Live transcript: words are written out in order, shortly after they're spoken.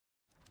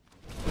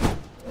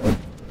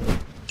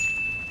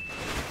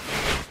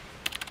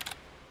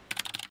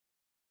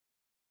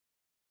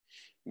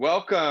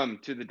Welcome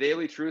to the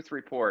Daily Truth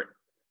Report.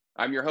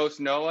 I'm your host,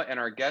 Noah, and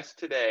our guest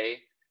today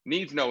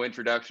needs no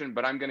introduction,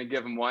 but I'm going to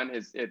give him one.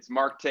 It's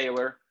Mark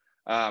Taylor.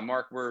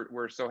 Mark,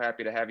 we're so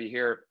happy to have you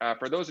here.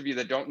 For those of you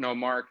that don't know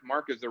Mark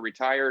is a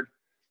retired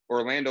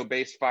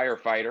Orlando-based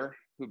firefighter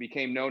who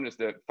became known as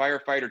the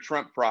firefighter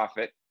Trump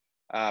prophet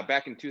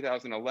back in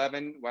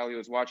 2011 while he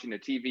was watching a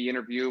TV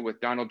interview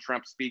with Donald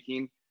Trump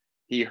speaking.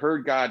 He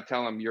heard God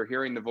tell him, "You're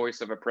hearing the voice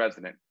of a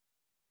president."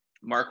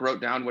 Mark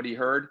wrote down what he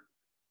heard,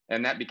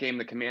 and that became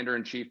the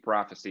Commander-in-Chief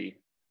prophecy,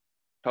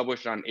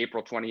 published on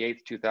April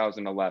 28th,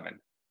 2011.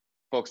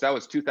 Folks, that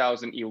was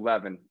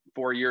 2011,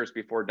 4 years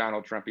before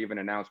Donald Trump even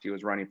announced he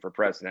was running for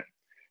president.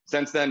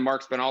 Since then,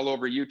 Mark's been all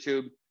over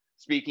YouTube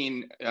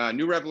speaking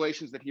new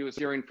revelations that he was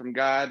hearing from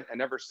God,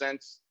 and ever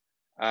since,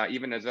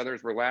 even as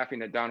others were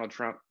laughing at Donald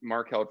Trump,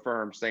 Mark held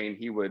firm, saying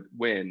he would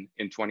win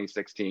in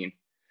 2016.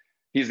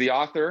 He's the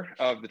author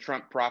of the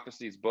Trump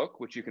Prophecies book,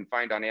 which you can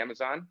find on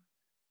Amazon.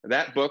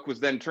 That book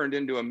was then turned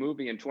into a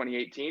movie in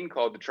 2018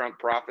 called The Trump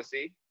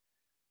Prophecy.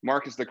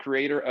 Mark is the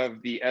creator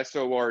of the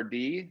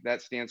SORD,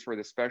 that stands for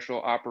the Special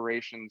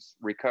Operations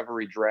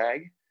Recovery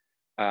Drag.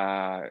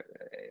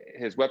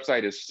 His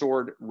website is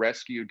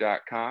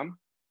swordrescue.com.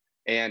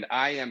 And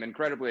I am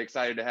incredibly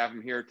excited to have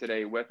him here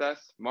today with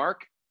us.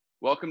 Mark,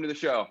 welcome to the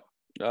show.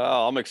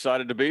 Oh, I'm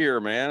excited to be here,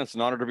 man. It's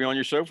an honor to be on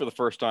your show for the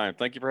first time.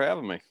 Thank you for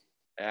having me.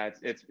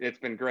 It's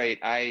been great.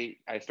 I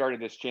started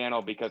this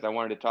channel because I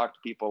wanted to talk to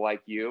people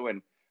like you,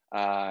 and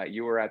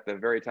you were at the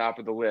very top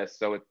of the list.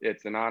 So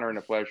it's an honor and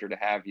a pleasure to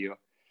have you.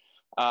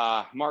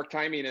 Mark,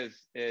 timing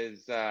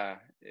is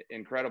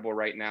incredible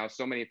right now.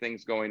 So many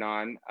things going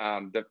on.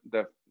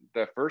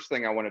 The first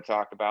thing I want to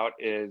talk about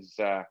is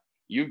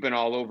you've been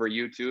all over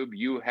YouTube.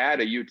 You had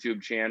a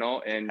YouTube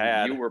channel, and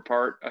you were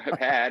part of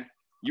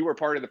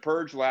the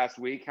purge last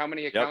week. How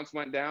many accounts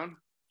went down?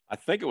 I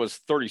think it was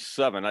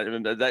 37.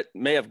 That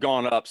may have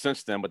gone up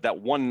since then, but that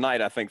one night,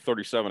 I think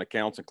 37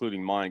 accounts,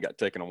 including mine, got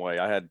taken away.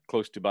 I had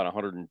close to about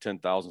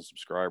 110,000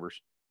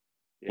 subscribers,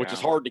 which is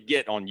hard to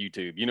get on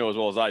YouTube. You know as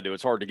well as I do,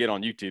 it's hard to get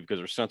on YouTube because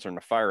they're censoring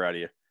the fire out of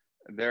you.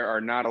 There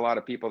are not a lot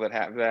of people that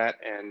have that.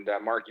 And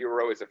Mark, you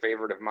were always a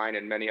favorite of mine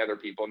and many other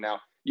people.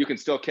 Now, you can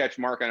still catch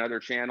Mark on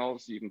other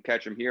channels. You can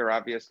catch him here,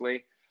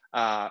 obviously.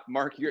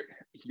 Mark,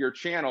 your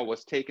channel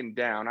was taken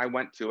down. I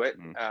went to it.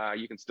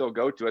 You can still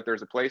go to it.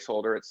 There's a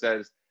placeholder. It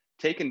says,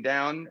 taken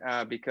down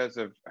because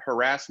of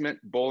harassment,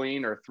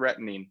 bullying, or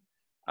threatening.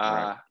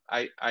 Right.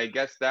 I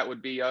guess that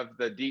would be of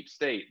the deep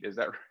state. Is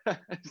that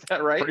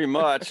right? Pretty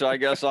much. I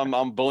guess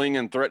I'm bullying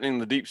and threatening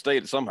the deep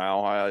state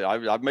somehow.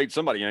 I've made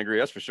somebody angry,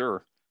 that's for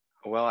sure.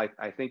 Well,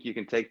 I think you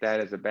can take that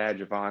as a badge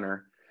of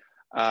honor.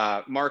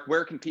 Mark,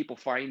 where can people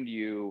find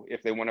you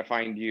if they want to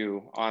find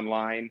you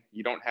online?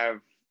 You don't have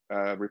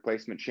a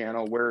replacement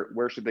channel.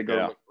 Where should they go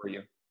to look for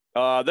you?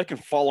 They can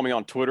follow me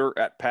on Twitter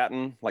at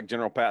Patton, like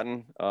General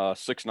Patton,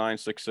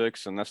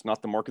 6966, and that's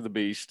not the mark of the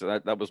beast.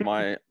 That was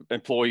my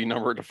employee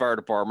number at the fire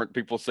department.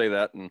 People say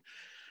that, and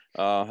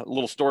a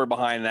little story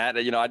behind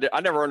that. You know, I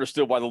never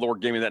understood why the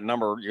Lord gave me that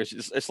number.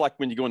 It's like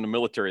when you go in the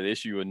military, they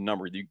issue you a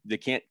number. You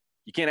can't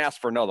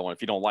ask for another one if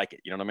you don't like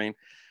it. You know what I mean?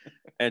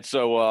 And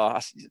so I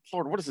said,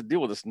 Lord, what is the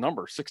deal with this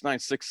number,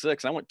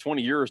 6966? I went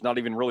 20 years not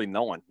even really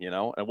knowing. You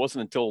know, it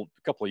wasn't until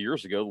a couple of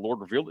years ago the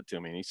Lord revealed it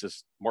to me, and He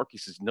says, Mark, He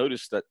says,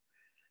 notice that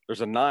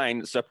there's a 9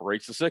 that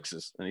separates the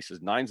 6s. And He says,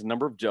 9's the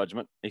number of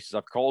judgment. He says,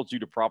 I've called you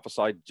to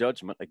prophesy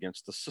judgment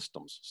against the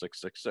systems,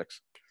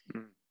 666.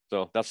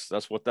 So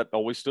that's what that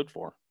always stood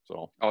for.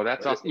 So,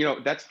 that's awesome. You know,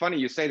 that's funny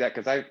you say that,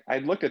 because I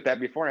looked at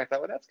that before and I thought,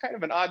 well, that's kind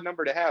of an odd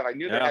number to have. I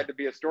knew there had to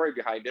be a story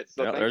behind it.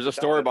 So there's a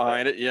story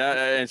behind it.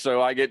 Yeah. And so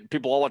I get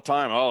people all the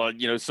time, oh,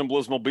 you know,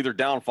 symbolism will be their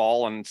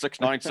downfall, and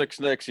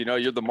 6966, you know,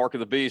 you're the mark of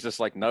the beast. It's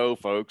like, no,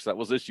 folks, that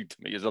was issued to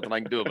me. There's nothing I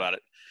can do about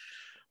it.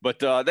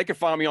 But they can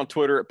find me on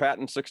Twitter at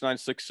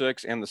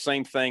Patton6966, and the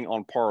same thing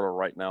on Parler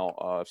right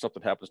now. If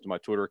something happens to my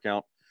Twitter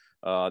account,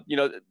 you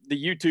know,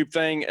 the YouTube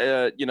thing,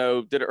 you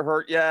know, did it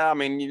hurt? Yeah. I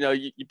mean, you know,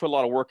 you put a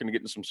lot of work into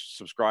getting some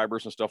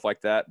subscribers and stuff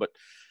like that, but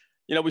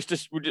you know,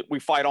 we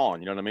fight on,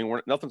 you know what I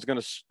mean? Nothing's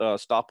going to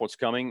stop what's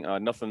coming.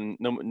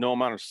 No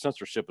amount of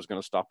censorship is going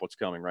to stop what's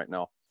coming right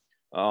now.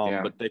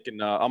 But they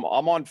can, I'm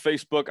on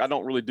Facebook. I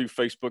don't really do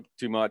Facebook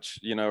too much.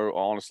 You know,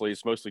 honestly,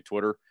 it's mostly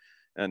Twitter.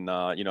 And,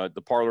 you know,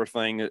 the Parler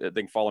thing, they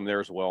can follow me there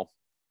as well.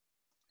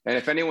 And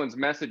if anyone's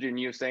messaging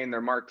you saying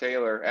they're Mark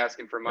Taylor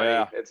asking for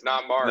money, it's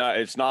not Mark. No,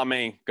 it's not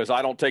me, because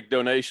I don't take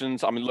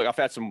donations. I mean, look, I've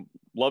had some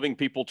loving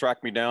people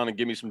track me down and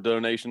give me some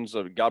donations.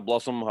 God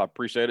bless them. I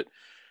appreciate it.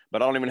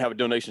 But I don't even have a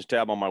donations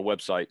tab on my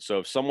website. So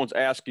if someone's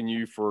asking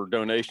you for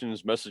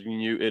donations, messaging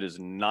you, it is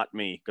not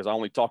me, because I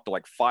only talk to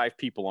like 5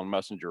 people on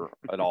Messenger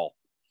at all.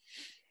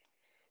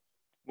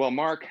 Well,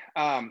 Mark,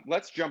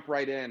 let's jump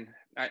right in.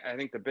 I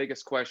think the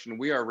biggest question,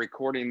 we are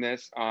recording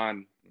this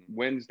on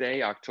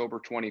Wednesday, October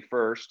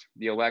 21st.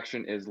 The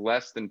election is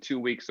less than 2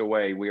 weeks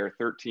away. We are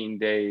 13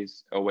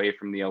 days away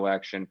from the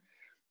election.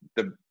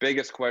 The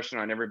biggest question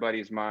on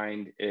everybody's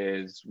mind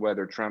is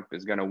whether Trump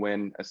is going to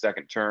win a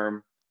second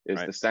term.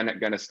 Is the Senate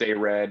going to stay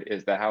red?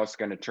 Is the House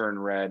going to turn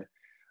red?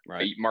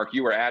 Right. Mark,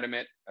 you were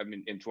adamant. I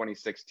mean, in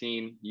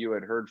 2016, you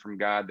had heard from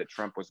God that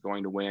Trump was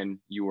going to win.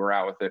 You were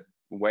out with it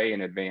way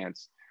in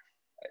advance.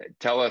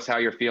 Tell us how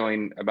you're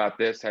feeling about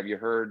this. Have you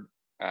heard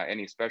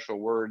any special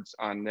words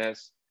on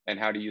this? And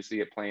how do you see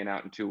it playing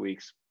out in 2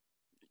 weeks?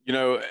 You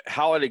know,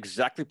 how it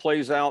exactly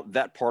plays out,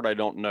 that part I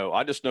don't know.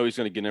 I just know he's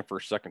going to get in for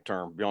a second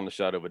term, beyond the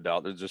shadow of a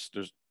doubt.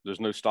 There's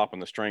no stopping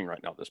this train right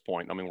now at this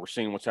point. I mean, we're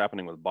seeing what's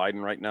happening with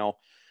Biden right now.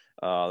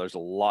 There's a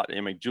lot. I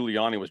mean,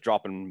 Giuliani was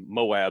dropping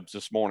Moabs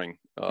this morning.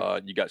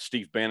 You got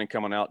Steve Bannon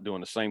coming out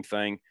doing the same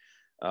thing.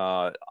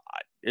 They're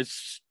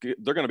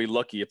going to be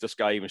lucky if this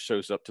guy even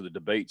shows up to the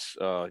debates,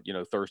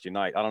 Thursday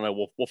night. I don't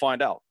know. We'll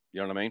find out.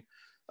 You know what I mean?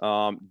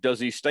 Does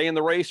he stay in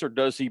the race or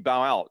does he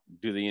bow out?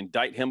 Do they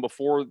indict him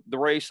before the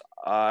race,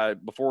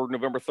 before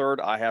November 3rd?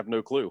 I have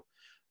no clue.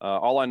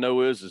 All I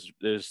know is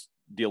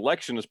the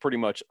election is pretty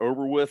much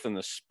over with in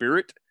the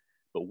spirit,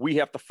 but we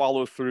have to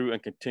follow through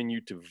and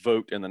continue to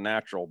vote in the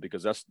natural,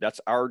 because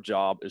that's our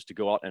job, is to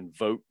go out and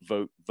vote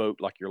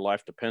like your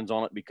life depends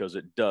on it, because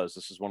it does.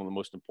 This is one of the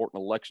most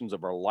important elections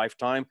of our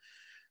lifetime.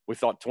 We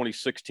thought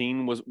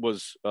 2016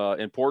 was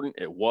important.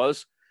 It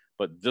was.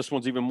 But this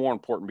one's even more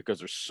important because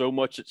there's so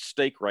much at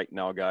stake right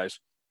now,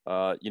 guys.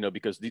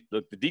 Because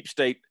the deep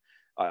state,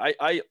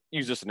 I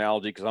use this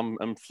analogy because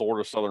I'm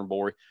Florida Southern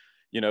boy.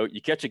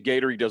 You catch a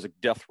gator, he does a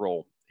death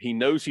roll. He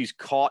knows he's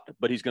caught,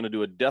 but he's going to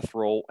do a death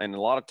roll. And a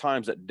lot of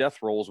times that death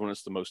roll is when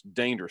it's the most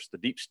dangerous. The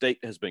deep state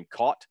has been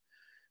caught,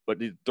 but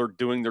they're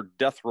doing their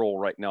death roll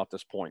right now at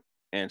this point.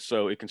 And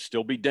so it can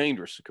still be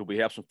dangerous. Could we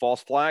have some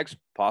false flags?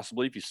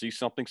 Possibly. If you see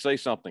something, say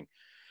something.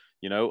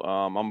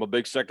 I'm a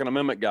big Second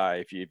Amendment guy.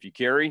 If you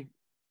carry,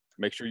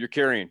 make sure you're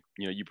carrying.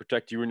 You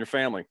protect you and your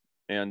family.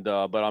 And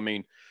but I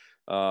mean,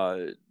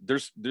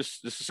 this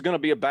is going to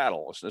be a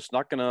battle. It's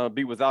not going to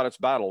be without its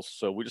battles.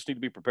 So we just need to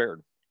be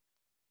prepared.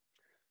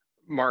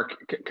 Mark,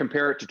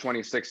 compare it to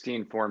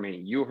 2016 for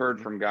me. You heard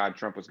from God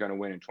Trump was going to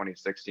win in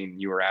 2016.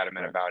 You were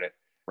adamant about it.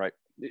 Right.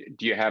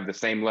 Do you have the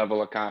same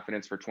level of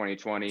confidence for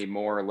 2020,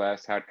 more or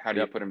less? How do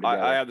you put them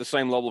together? I have the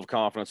same level of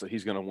confidence that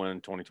he's going to win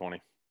in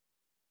 2020.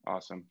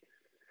 Awesome.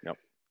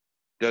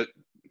 Yep.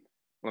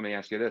 Let me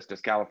ask you this.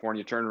 Does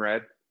California turn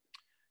red?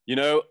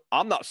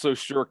 I'm not so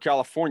sure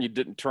California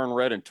didn't turn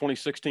red in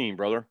 2016,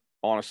 brother.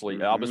 Honestly,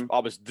 Mm-hmm. I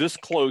was this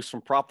close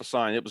from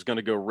prophesying it was going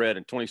to go red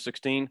in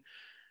 2016.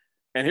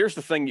 And here's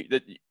the thing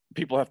that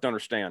people have to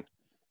understand,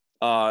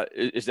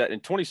 is that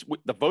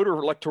the voter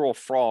electoral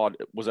fraud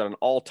was at an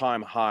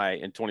all-time high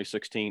in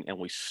 2016, and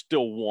we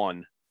still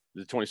won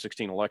the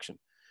 2016 election.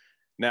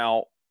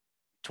 Now,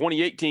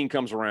 2018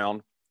 comes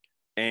around,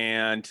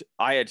 and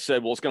I had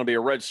said, well, it's going to be a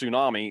red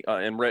tsunami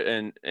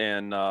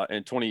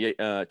in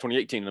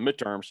 2018 in the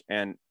midterms.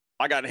 And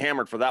I got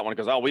hammered for that one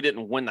because, we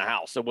didn't win the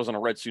House. It wasn't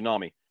a red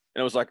tsunami. And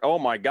it was like, oh,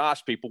 my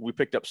gosh, people, we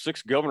picked up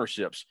 6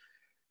 governorships.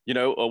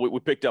 We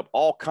picked up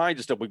all kinds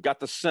of stuff. We've got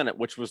the Senate,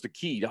 which was the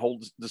key to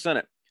hold the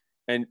Senate.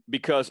 And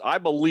because I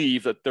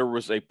believe that there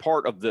was a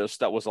part of this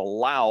that was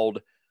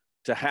allowed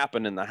to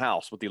happen in the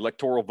House with the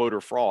electoral voter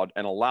fraud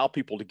and allow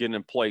people to get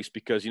in place,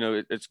 because,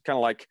 it's kind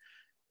of like,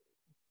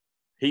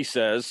 he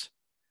says,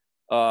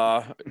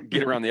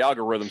 get around the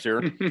algorithms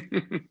here,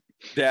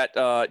 that,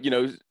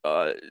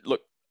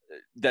 look,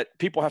 that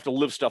people have to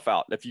live stuff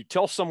out. If you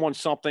tell someone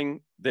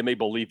something, they may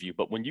believe you.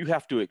 But when you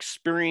have to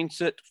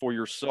experience it for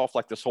yourself,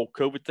 like this whole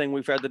COVID thing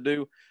we've had to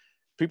do,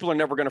 people are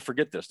never going to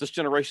forget this. This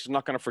generation is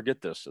not going to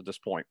forget this at this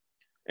point.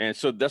 And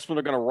so that's when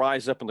they're going to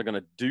rise up and they're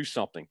going to do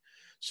something.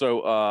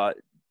 So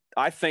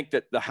I think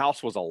that the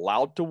House was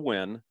allowed to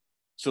win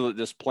so that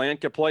this plan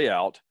could play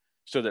out,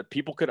 so that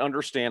people could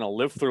understand and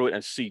live through it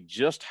and see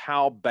just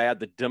how bad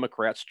the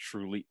Democrats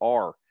truly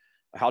are,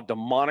 how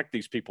demonic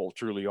these people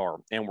truly are.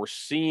 And we're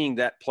seeing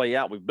that play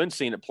out. We've been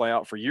seeing it play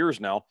out for years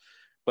now,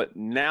 but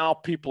now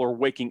people are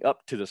waking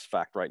up to this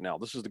fact right now.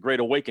 This is the Great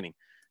Awakening.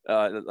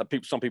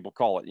 Some people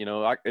call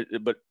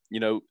it, but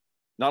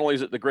not only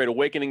is it the Great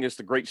Awakening, it's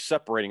the Great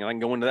Separating. And I can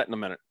go into that in a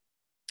minute.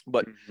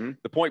 But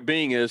the point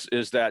being is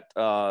that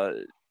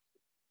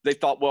they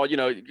thought, well,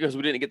 because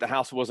we didn't get the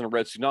House, it wasn't a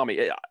red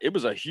tsunami. It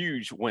was a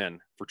huge win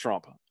for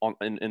Trump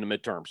in the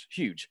midterms,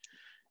 huge.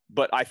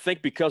 But I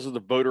think because of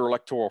the voter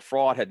electoral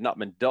fraud had not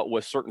been dealt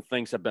with, certain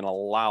things have been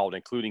allowed,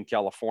 including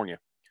California.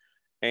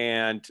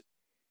 And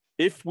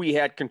if we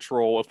had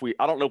control,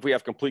 I don't know if we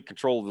have complete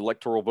control of the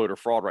electoral voter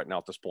fraud right now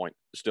at this point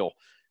still.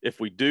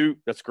 If we do,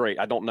 that's great.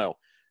 I don't know.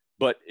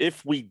 But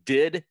if we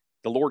did,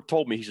 the Lord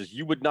told me, he says,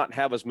 you would not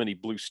have as many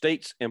blue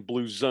states and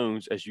blue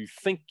zones as you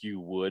think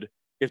you would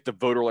if the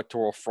voter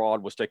electoral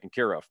fraud was taken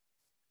care of.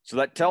 So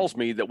that tells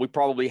me that we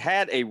probably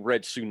had a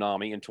red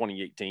tsunami in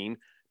 2018,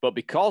 but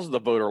because of the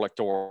voter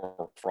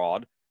electoral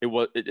fraud,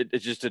 it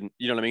just didn't,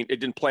 you know what I mean? It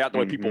didn't play out the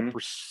way people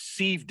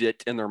perceived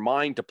it in their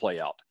mind to play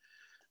out.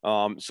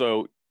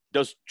 So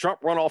does Trump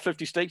run all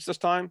 50 states this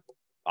time?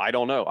 I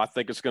don't know. I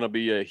think it's going to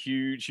be a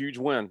huge, huge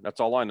win. That's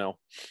all I know.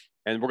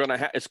 And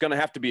it's going to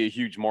have to be a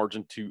huge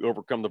margin to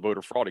overcome the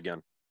voter fraud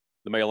again,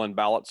 the mail-in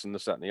ballots and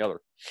this, that, and the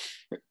other.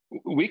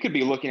 We could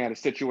be looking at a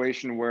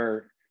situation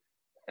where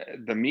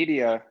the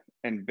media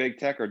and big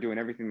tech are doing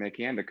everything they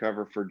can to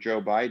cover for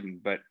Joe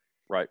Biden. But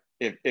Right.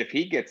 if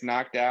he gets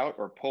knocked out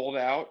or pulled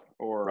out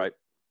Right.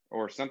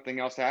 or something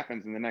else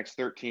happens in the next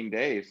 13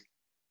 days,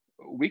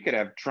 we could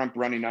have Trump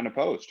running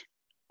unopposed.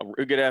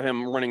 We could have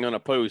him running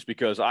unopposed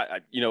because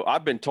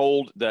I've been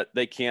told that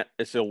they can't,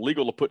 it's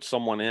illegal to put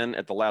someone in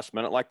at the last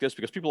minute like this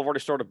because people have already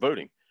started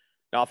voting.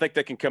 Now I think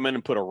they can come in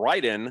and put a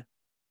write in,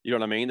 you know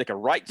what I mean? They can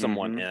write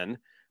someone in,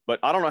 but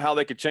I don't know how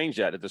they could change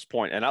that at this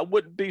point. And I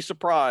wouldn't be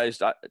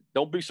surprised.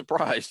 Don't be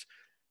surprised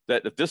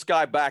that if this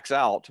guy backs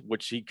out,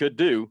 which he could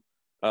do,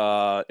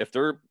 if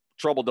their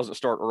trouble doesn't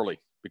start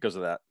early because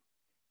of that.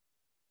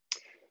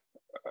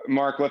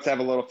 Mark, let's have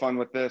a little fun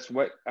with this.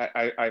 What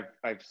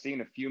I've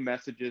seen a few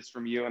messages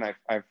from you, and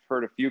I've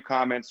heard a few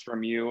comments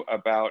from you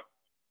about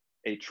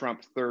a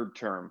Trump third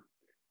term.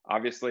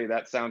 Obviously,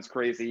 that sounds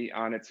crazy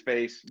on its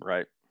face,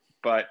 right?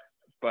 But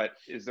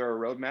is there a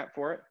roadmap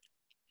for it?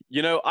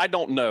 I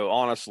don't know,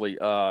 honestly.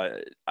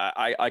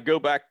 I go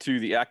back to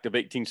the Act of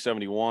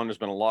 1871. There's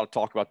been a lot of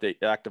talk about the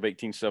Act of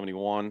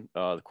 1871,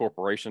 the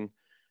corporation,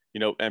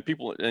 and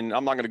people, and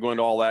I'm not going to go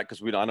into all that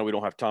because I know we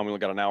don't have time. We only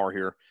got an hour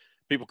here.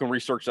 People can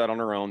research that on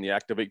their own. The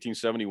Act of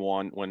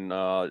 1871, when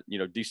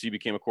DC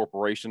became a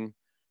corporation.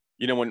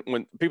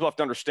 When people have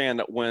to understand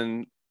that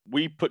when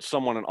we put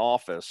someone in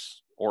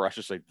office, or I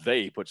should say,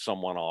 they put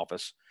someone in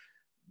office,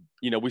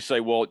 we say,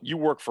 well, you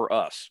work for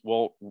us.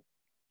 Well,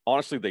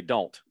 honestly, they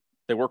don't.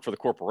 They work for the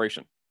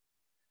corporation.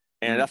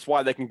 And that's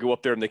why they can go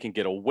up there and they can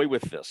get away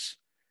with this.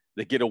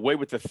 They get away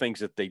with the things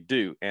that they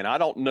do. And I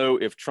don't know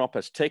if Trump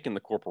has taken the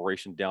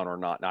corporation down or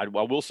not. Now, I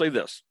will say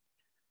this.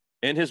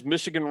 In his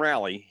Michigan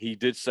rally, he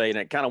did say, and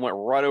it kind of went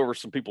right over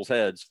some people's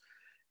heads,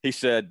 he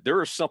said, there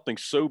is something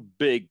so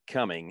big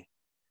coming.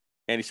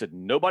 And he said,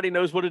 nobody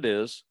knows what it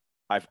is.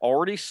 I've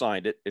already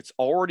signed it. It's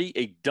already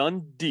a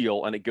done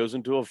deal, and it goes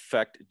into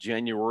effect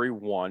January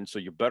 1. So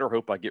you better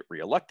hope I get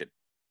reelected.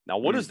 Now,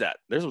 what is that?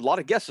 There's a lot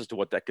of guesses to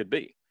what that could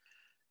be.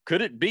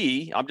 Could it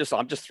be, I'm just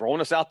throwing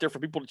this out there for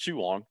people to chew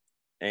on.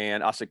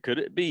 And I said, could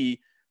it be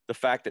the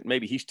fact that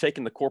maybe he's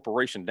taking the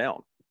corporation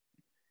down?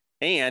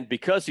 And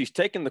because he's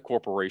taken the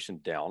corporation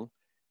down,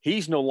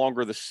 he's no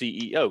longer the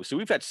CEO. So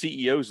we've had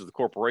CEOs of the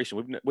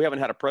corporation. We haven't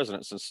had a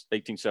president since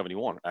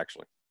 1871,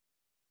 actually.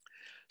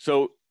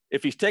 So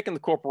if he's taken the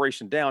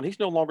corporation down, he's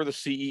no longer the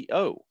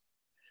CEO.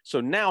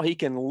 So now he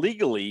can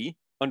legally,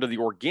 under the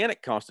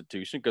organic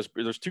constitution, because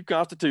there's two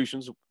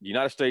constitutions, the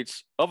United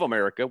States of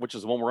America, which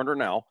is the one we're under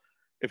now.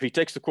 If he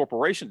takes the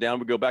corporation down,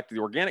 we go back to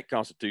the organic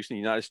constitution, the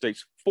United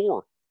States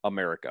for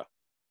America.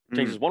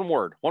 Changes one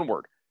word.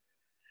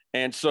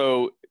 And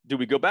so do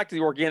we go back to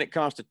the organic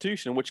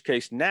constitution, in which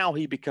case now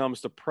he becomes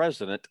the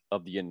president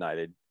of the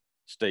United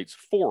States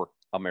for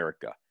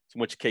America, in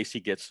which case he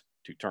gets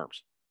 2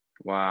 terms.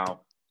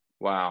 Wow.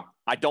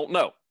 I don't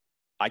know.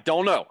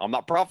 I'm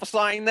not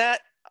prophesying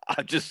that.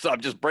 I'm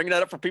just bringing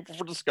that up for people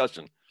for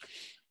discussion.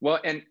 Well,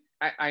 and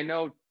I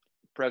know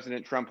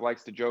President Trump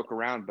likes to joke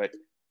around, but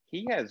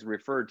he has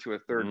referred to a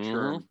third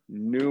term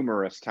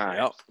numerous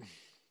times.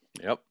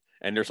 Yep.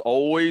 And there's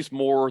always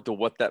more to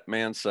what that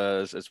man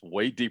says. It's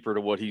way deeper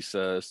to what he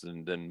says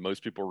than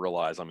most people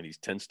realize. I mean, he's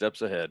 10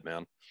 steps ahead,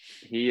 man.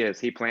 He is.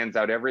 He plans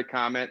out every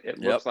comment. It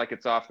looks like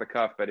it's off the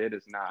cuff, but it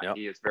is not.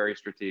 He is very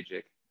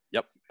strategic.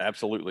 Yep,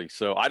 absolutely.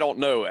 So I don't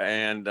know.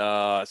 And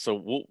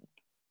so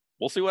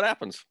we'll see what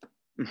happens.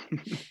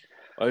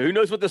 Who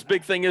knows what this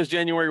big thing is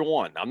January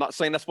 1? I'm not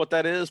saying that's what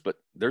that is, but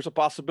there's a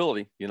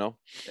possibility,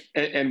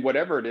 And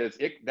whatever it is,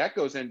 that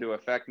goes into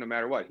effect no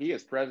matter what. He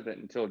is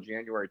president until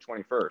January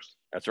 21st.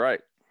 That's right.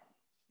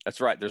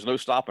 There's no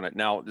stopping it.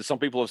 Now, some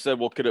people have said,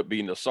 well, could it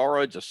be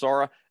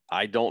Jassara?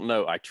 I don't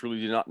know. I truly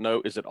do not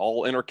know. Is it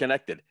all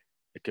interconnected?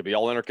 It could be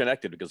all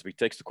interconnected because if he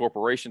takes the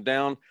corporation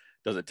down,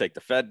 does it take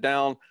the Fed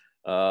down?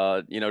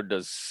 Does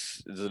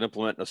it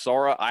implement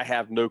Jassara? I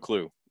have no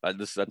clue.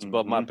 That's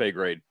above my pay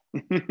grade.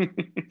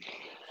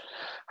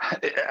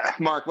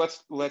 Mark,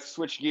 let's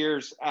switch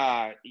gears.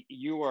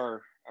 You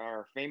are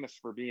famous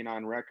for being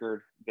on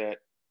record that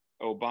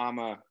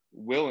Obama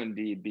will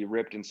indeed be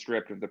ripped and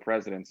stripped of the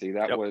presidency.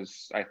 That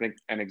was, I think,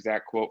 an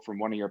exact quote from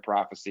one of your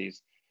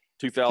prophecies.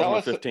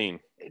 2015.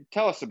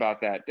 Tell us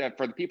about that.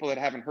 For the people that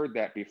haven't heard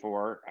that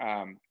before,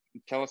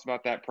 tell us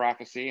about that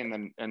prophecy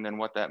and then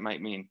what that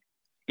might mean.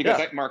 Because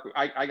Mark,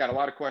 I got a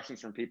lot of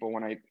questions from people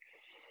when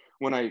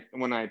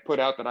I put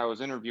out that I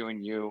was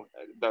interviewing you.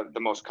 The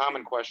most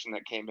common question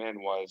that came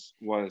in was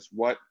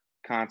what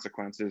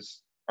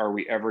consequences are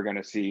we ever going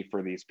to see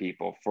for these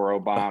people, for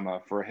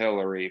Obama, for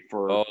Hillary,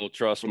 for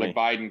the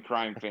Biden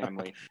crime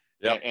family?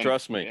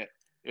 Trust me.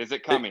 Is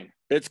it coming?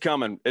 It's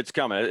coming.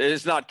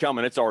 It's not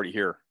coming. It's already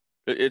here.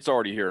 It's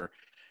already here.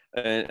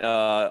 And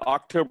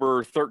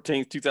October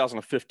 13th,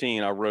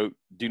 2015, I wrote,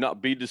 "Do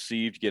not be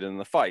deceived, get in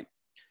the fight."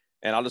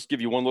 And I'll just give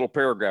you one little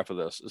paragraph of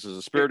this. This is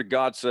the Spirit of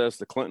God says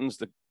the Clintons,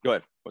 go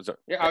ahead. What's that?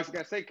 Yeah, I was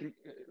going to say,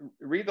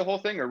 read the whole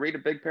thing or read a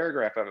big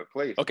paragraph of it,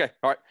 please. Okay.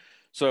 All right.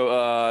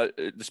 So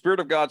the Spirit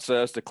of God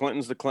says the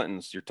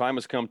Clintons, your time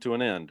has come to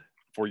an end,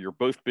 for you're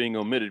both being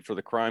omitted for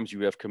the crimes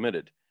you have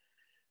committed.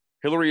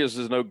 Hillary is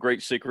no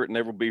great secret, and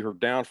there will be her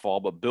downfall,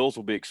 but bills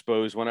will be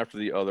exposed one after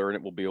the other, and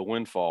it will be a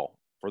windfall.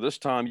 For this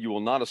time, you will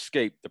not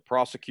escape the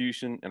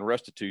prosecution and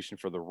restitution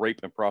for the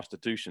rape and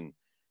prostitution.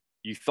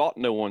 You thought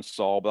no one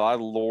saw, but I,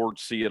 the Lord,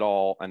 see it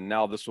all, and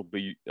now this will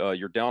be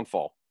your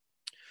downfall.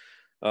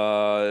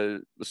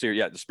 Let's see here.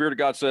 Yeah, the Spirit of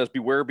God says,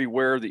 beware,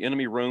 beware. The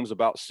enemy roams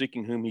about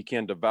seeking whom he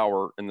can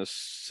devour, and the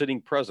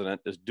sitting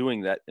president is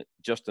doing that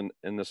just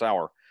in this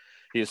hour.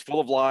 He is full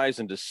of lies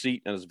and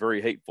deceit and is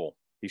very hateful.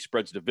 He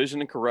spreads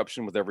division and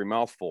corruption with every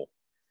mouthful.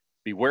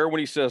 Beware when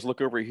he says,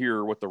 look over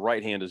here, what the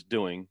right hand is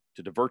doing.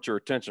 To divert your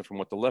attention from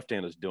what the left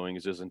hand is doing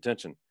is his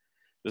intention.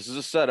 This is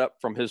a setup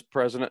from this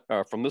president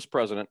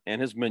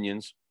and his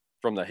minions,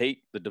 from the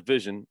hate, the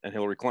division, and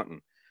Hillary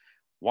Clinton.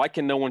 Why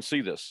can no one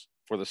see this?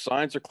 For the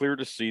signs are clear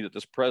to see that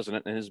this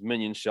president and his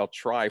minions shall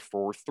try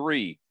for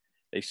 3.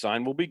 A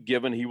sign will be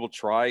given. He will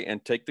try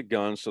and take the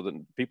guns so that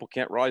people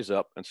can't rise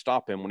up and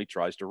stop him when he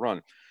tries to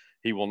run.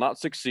 He will not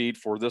succeed,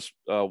 for this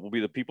will be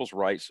the people's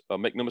rights.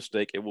 Make no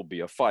mistake, it will be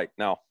a fight.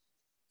 Now,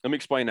 let me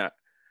explain that.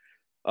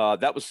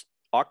 That was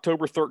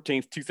October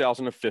 13th,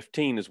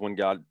 2015 is when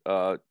God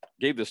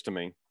gave this to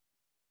me.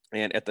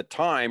 And at the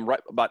time,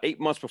 right about 8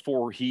 months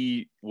before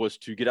he was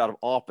to get out of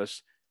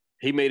office,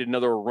 he made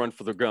another run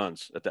for the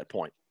guns at that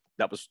point.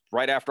 That was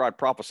right after I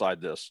prophesied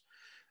this.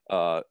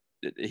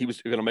 He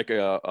was going to make it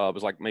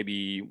was like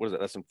maybe, what is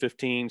that? That's in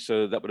 15.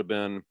 So that would have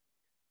been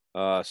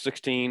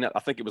 16. I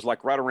think it was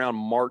like right around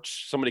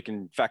March. Somebody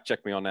can fact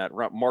check me on that.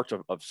 Around March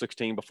of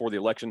 16, before the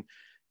election,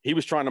 he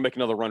was trying to make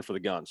another run for the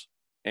guns.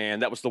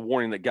 And that was the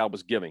warning that God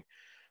was giving.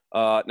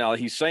 Now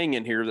he's saying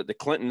in here that the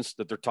Clintons,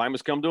 that their time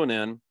has come to an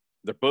end.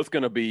 They're both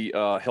going to be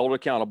held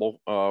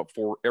accountable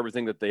for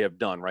everything that they have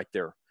done right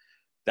there.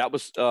 That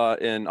was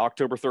in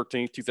October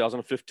 13th,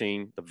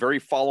 2015. The very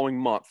following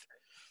month,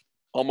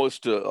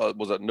 almost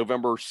was it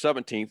November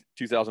 17th,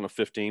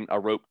 2015, I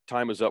wrote,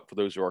 time is up for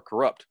those who are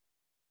corrupt.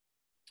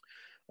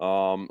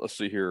 Let's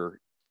see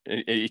here.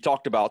 He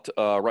talked about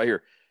right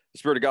here. The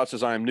Spirit of God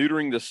says, I am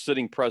neutering this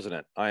sitting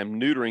president. I am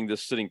neutering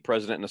this sitting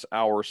president in this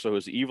hour so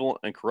his evil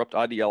and corrupt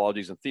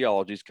ideologies and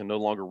theologies can no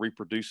longer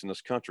reproduce in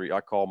this country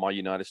I call my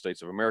United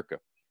States of America.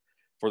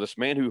 For this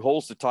man who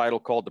holds the title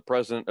called the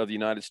President of the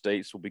United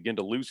States will begin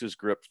to lose his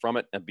grip from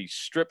it and be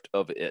stripped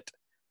of it.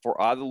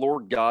 For I, the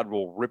Lord God,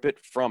 will rip it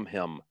from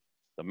him.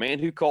 The man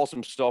who calls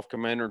himself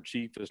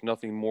Commander-in-Chief is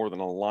nothing more than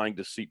a lying,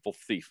 deceitful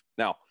thief.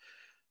 Now,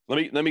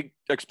 let me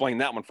explain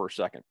that one for a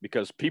second,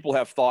 because people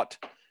have thought,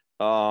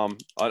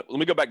 let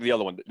me go back to the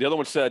other one. The other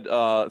one said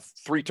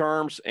 3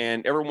 terms,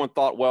 and everyone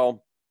thought,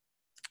 well,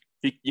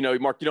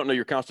 Mark, you don't know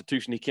your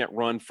Constitution. He can't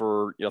run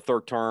for a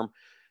 3rd term.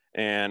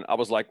 And I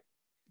was like,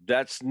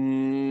 that's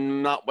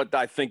not what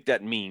I think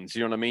that means.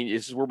 You know what I mean?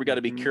 This is where we got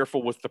to be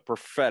careful with the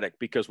prophetic,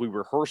 because we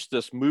rehearse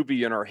this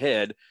movie in our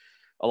head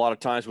a lot of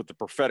times with the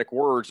prophetic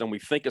words, and we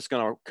think it's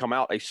going to come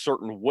out a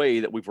certain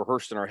way that we've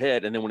rehearsed in our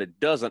head. And then when it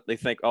doesn't, they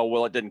think, oh,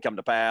 well, it didn't come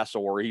to pass,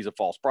 or he's a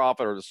false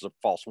prophet, or this is a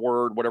false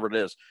word, whatever it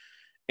is.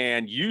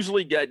 And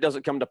usually it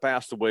doesn't come to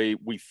pass the way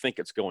we think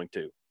it's going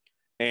to.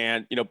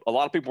 And, a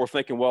lot of people were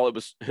thinking, well, it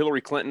was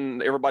Hillary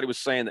Clinton. Everybody was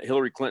saying that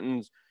Hillary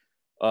Clinton's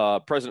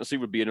presidency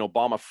would be an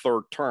Obama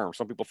 3rd term.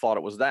 Some people thought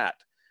it was that.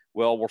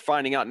 Well, we're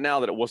finding out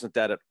now that it wasn't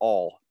that at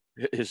all.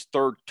 His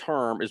 3rd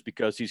term is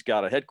because he's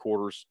got a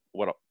headquarters,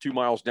 2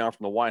 miles down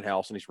from the White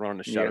House, and he's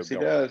running a shadow Yes, he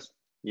government. does.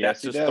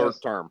 Yes, that's his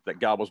 3rd term that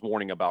God was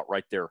warning about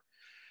right there.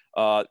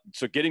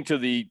 So getting to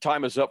the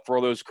time is up for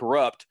all those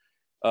corrupt,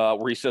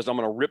 where he says, I'm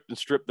going to rip and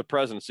strip the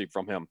presidency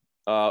from him.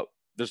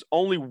 There's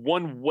only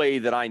one way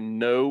that I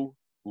know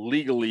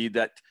legally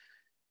that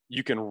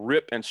you can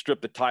rip and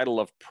strip the title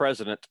of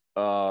president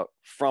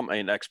from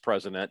an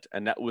ex-president,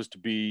 and that was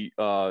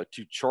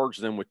to charge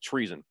them with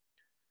treason.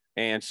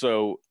 And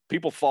so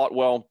people thought,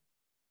 well,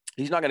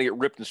 he's not going to get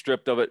ripped and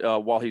stripped of it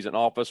while he's in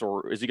office,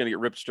 or is he going to get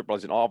ripped and stripped while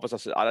he's in office? I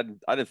said, I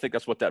didn't think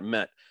that's what that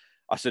meant.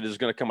 I said, there's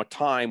going to come a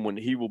time when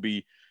he will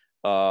be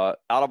out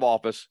of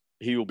office.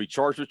 He will be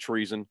charged with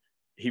treason.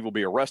 He will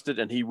be arrested,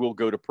 and he will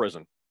go to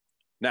prison.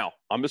 Now,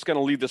 I'm just going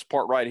to leave this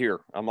part right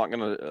here. I'm not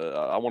going to,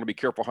 I want to be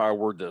careful how I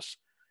word this.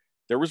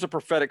 There was a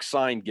prophetic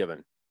sign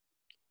given.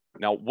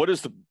 Now, what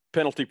is the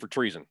penalty for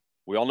treason?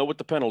 We all know what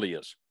the penalty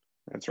is.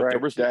 That's right.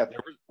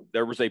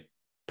 There was a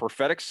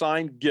prophetic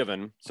sign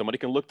given. Somebody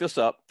can look this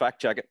up,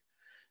 fact check it.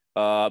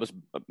 It was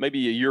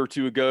maybe a year or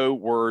 2 ago,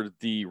 where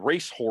the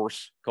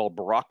racehorse called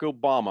Barack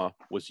Obama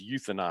was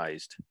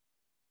euthanized.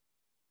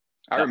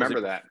 I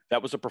remember that.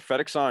 That was a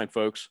prophetic sign,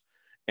 folks.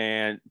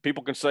 And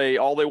people can say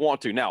all they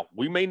want to. Now,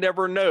 we may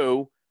never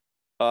know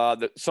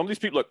that some of these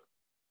people, look,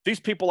 these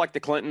people like the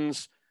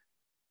Clintons,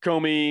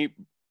 Comey,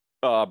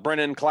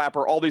 Brennan,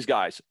 Clapper, all these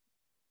guys,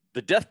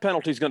 the death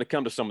penalty is going to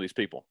come to some of these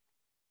people.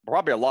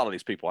 Probably a lot of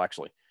these people,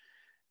 actually.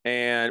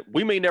 And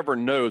we may never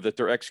know that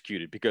they're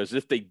executed, because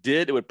if they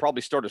did, it would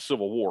probably start a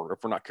civil war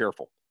if we're not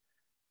careful.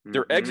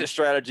 Their exit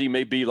strategy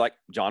may be like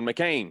John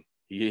McCain.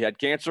 He had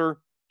cancer.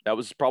 That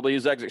was probably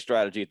his exit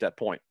strategy at that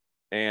point.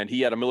 And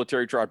he had a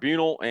military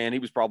tribunal, and he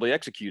was probably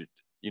executed,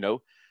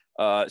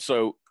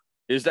 So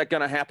Is that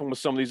going to happen with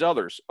some of these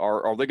others?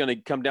 Are they going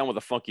to come down with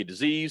a funky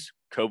disease,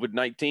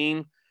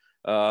 COVID-19?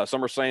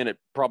 Some are saying that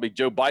probably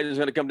Joe Biden is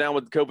going to come down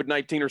with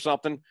COVID-19 or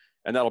something,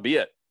 and that'll be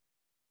it.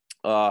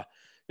 Yeah,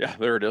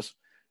 there it is.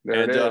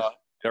 There it is.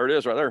 There it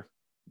is right there.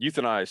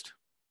 Euthanized.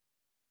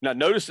 Now,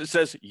 notice it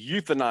says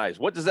euthanize.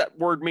 What does that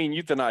word mean,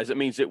 euthanize? It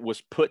means it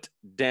was put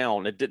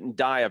down. It didn't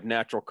die of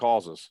natural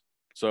causes.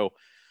 So,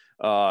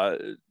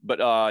 these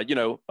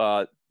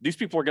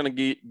people are going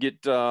to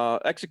get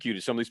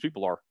executed. Some of these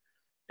people are.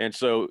 And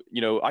so,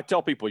 I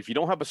tell people, if you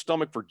don't have a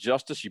stomach for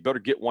justice, you better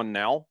get one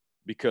now,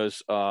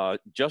 because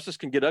justice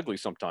can get ugly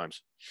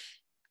sometimes.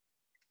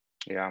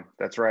 Yeah,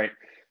 that's right.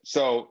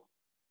 So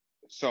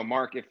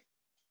Mark,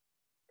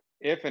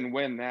 if and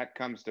when that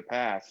comes to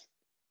pass,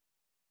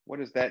 what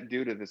does that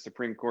do to the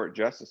Supreme Court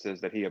justices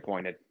that he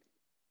appointed?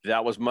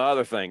 That was my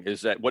other thing,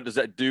 is that what does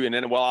that do? And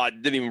then, well, I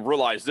didn't even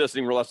realize this.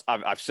 Didn't realize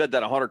I've said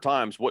that 100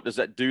 times. What does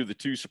that do to the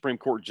 2 Supreme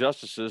Court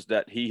justices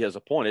that he has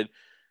appointed?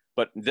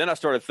 But then I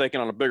started thinking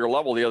on a bigger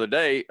level the other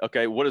day,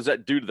 okay, what does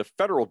that do to the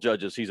federal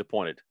judges he's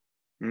appointed?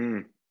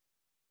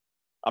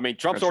 I mean,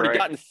 Trump's already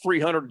gotten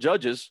 300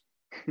 judges.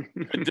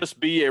 Could this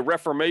be a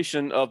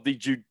reformation of the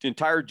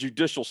entire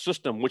judicial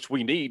system, which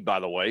we need, by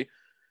the way?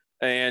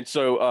 And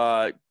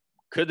so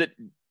could it,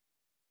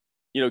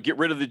 get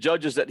rid of the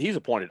judges that he's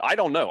appointed? I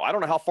don't know. I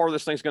don't know how far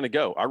this thing's going to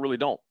go. I really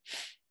don't.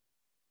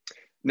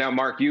 Now,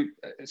 Mark, you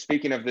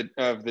speaking of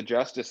the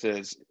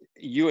justices,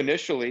 you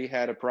initially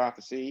had a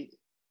prophecy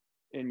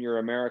in your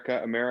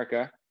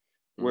America,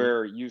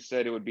 where you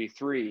said it would be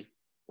 3.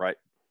 Right.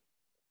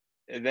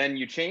 And then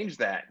you changed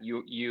that.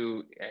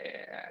 You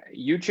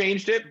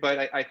changed it,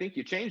 but I think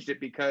you changed it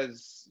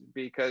because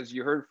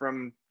you heard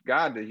from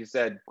God that He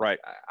said, right,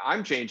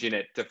 I'm changing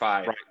it to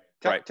 5.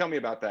 Right. Tell me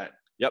about that.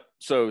 Yep.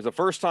 So the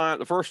first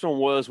one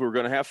was we were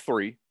going to have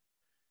 3.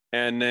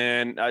 And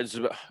then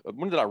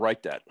when did I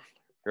write that?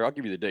 Here, I'll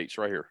give you the dates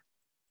right here.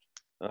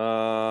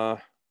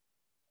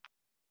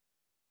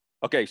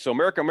 Okay. So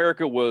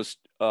America was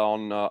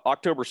on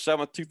October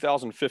 7th,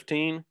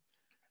 2015.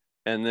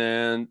 And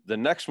then the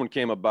next one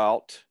came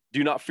about,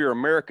 Do Not Fear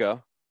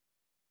America,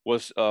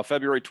 was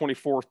February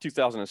 24th,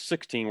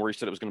 2016, where he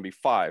said it was going to be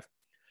 5.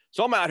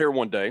 So I'm out here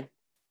one day,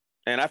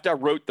 and after I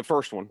wrote the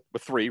first one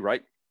with 3,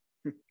 right?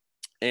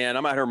 And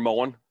I'm out here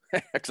mowing,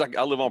 because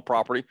I live on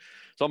property.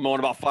 So I'm mowing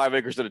about 5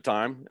 acres at a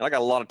time. And I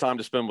got a lot of time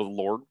to spend with the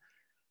Lord.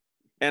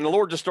 And the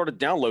Lord just started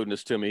downloading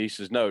this to me. He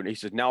says, no. And he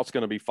says, now it's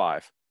going to be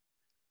 5.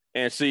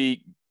 And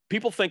see,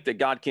 people think that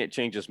God can't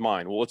change his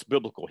mind. Well, it's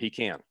biblical. He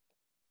can.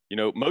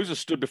 Moses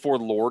stood before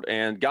the Lord,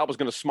 and God was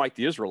going to smite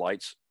the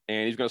Israelites,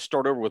 and he's going to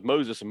start over with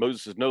Moses. And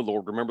Moses says, no,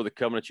 Lord, remember the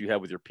covenant you have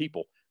with your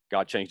people.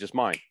 God changed his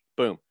mind.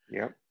 Boom.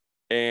 Yeah.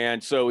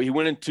 And so he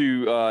went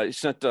into, he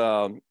sent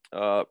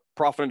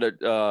prophet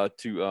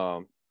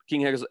to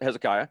King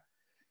Hezekiah,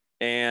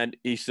 and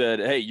he said,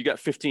 hey, you got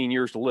 15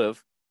 years to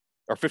live,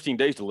 or 15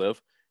 days to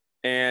live.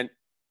 And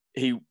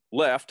he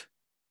left,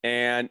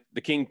 and the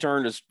king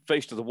turned his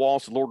face to the wall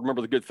and said, Lord,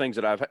 remember the good things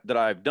that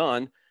I've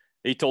done.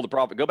 He told the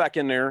prophet, go back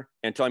in there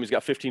and tell him he's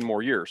got 15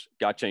 more years.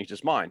 God changed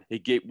his mind.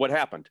 What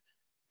happened?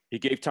 He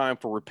gave time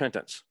for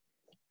repentance.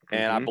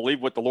 And I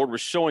believe what the Lord was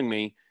showing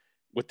me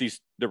with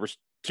there was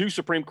 2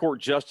 Supreme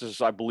Court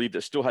justices, I believe,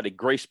 that still had a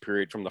grace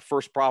period from the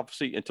first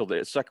prophecy until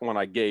the second one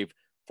I gave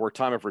for a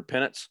time of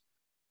repentance.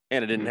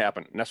 And it didn't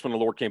happen. And that's when the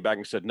Lord came back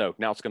and said, no,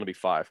 now it's going to be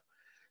 5.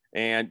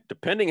 And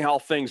depending how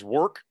things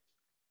work,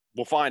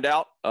 we'll find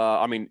out.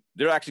 I mean,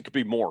 there actually could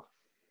be more.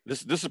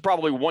 This is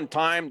probably one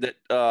time that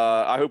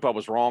I hope I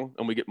was wrong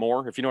and we get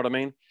more, if you know what I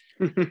mean.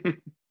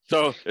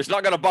 So it's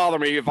not going to bother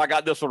me if I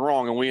got this one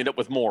wrong and we end up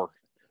with more.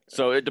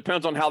 So it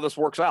depends on how this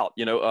works out.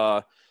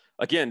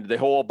 Again, the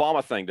whole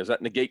Obama thing, does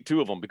that negate 2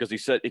 of them? Because he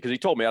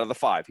told me out of the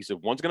 5, he said,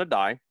 one's going to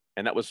die.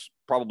 And that was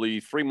probably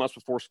 3 months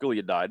before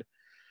Scalia died.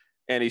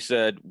 And he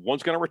said,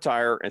 one's going to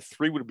retire and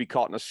 3 would be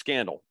caught in a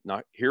scandal.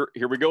 Now, here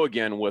we go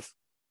again with,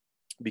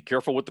 be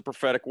careful with the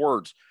prophetic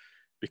words.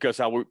 Because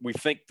how we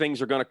think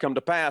things are going to come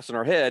to pass in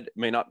our head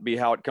may not be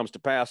how it comes to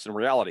pass in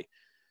reality.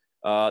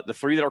 The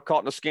 3 that are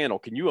caught in a scandal.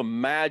 Can you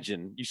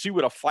imagine? You see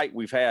what a fight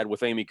we've had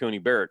with Amy Coney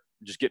Barrett,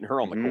 just getting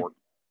her on the court,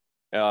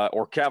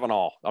 or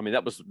Kavanaugh. I mean,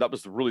 that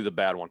was really the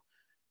bad one.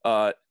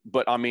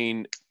 But I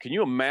mean, can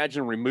you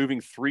imagine removing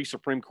 3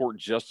 Supreme Court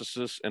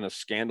justices in a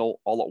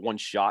scandal all at one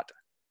shot?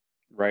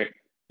 Right.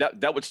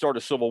 That would start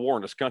a civil war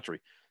in this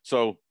country.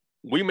 So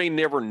we may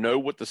never know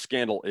what the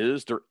scandal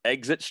is. Their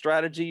exit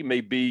strategy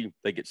may be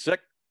they get sick,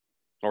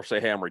 or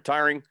say, hey, I'm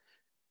retiring,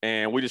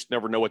 and we just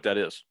never know what that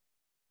is.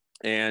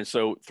 And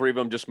so 3 of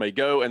them just may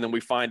go, and then we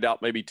find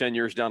out maybe 10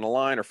 years down the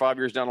line or 5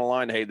 years down the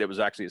line, hey, that was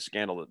actually a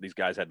scandal that these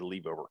guys had to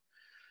leave over.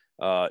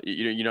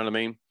 You know what I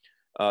mean?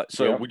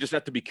 So we just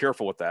have to be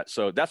careful with that.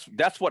 So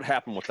that's what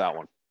happened with that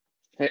one.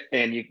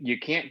 And you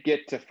can't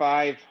get to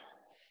 5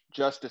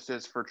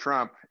 justices for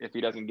Trump if he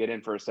doesn't get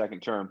in for a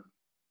second term.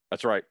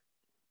 That's right.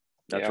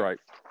 That's right.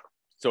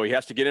 So he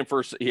has to get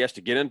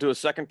into a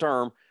second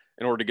term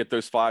in order to get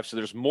those 5. So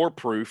there's more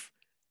proof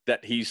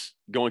that he's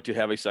going to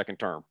have a second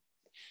term.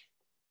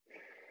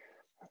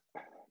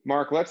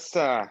 Mark, let's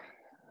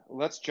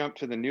let's jump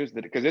to the news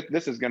because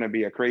this is going to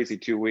be a crazy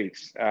 2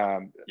 weeks.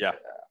 Yeah.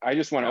 I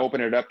just want to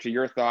open it up to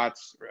your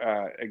thoughts.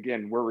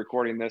 Again, we're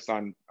recording this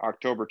on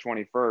October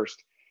 21st.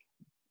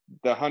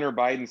 The Hunter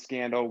Biden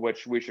scandal,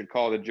 which we should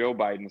call the Joe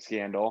Biden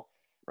scandal,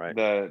 right?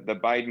 The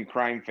Biden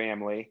crime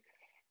family.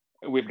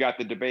 We've got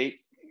the debate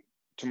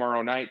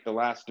tomorrow night, the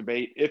last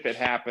debate, if it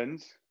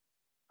happens.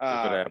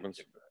 If it happens.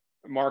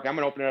 Mark, I'm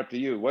going to open it up to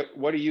you.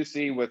 What do you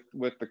see with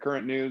the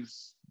current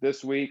news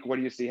this week? What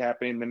do you see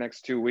happening in the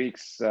next 2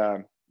 weeks?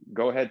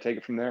 Go ahead, take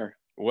it from there.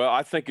 Well,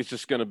 I think it's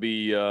just going to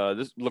be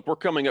this. Look, we're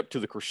coming up to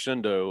the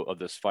crescendo of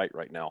this fight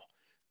right now.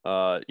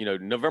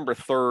 November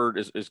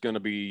 3rd is going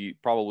to be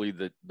probably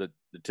the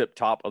tip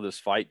top of this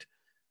fight.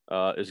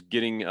 Is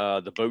getting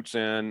the votes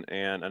in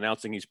and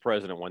announcing he's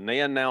president. When they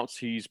announce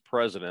he's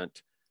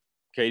president,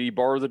 Katie,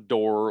 bar the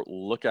door,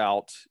 look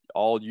out.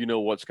 All you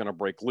know what's going to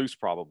break loose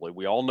probably.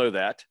 We all know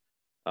that.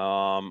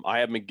 I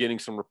have been getting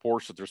some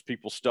reports that there's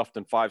people stuffed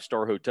in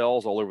 5-star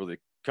hotels all over the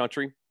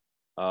country.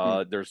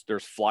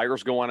 There's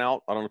flyers going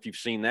out. I don't know if you've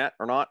seen that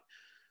or not.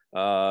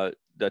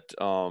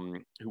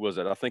 Who was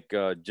that? I think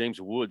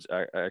James Woods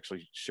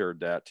actually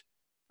shared that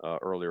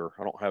earlier.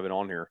 I don't have it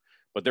on here,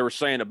 but they were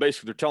saying that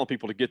basically they're telling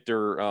people to get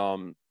their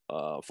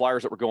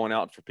flyers that were going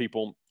out for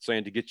people,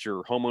 saying to get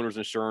your homeowner's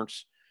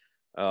insurance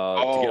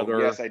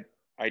together. Yes,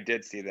 I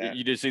did see that.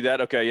 You did see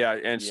that? Okay, yeah.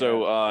 And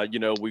so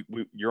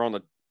you're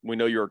on we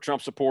know you're a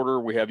Trump supporter.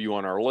 We have you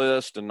on our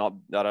list, and not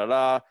da da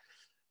da.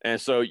 And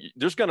so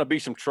there's going to be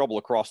some trouble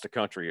across the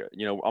country.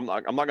 I'm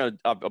not going to,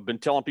 I've been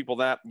telling people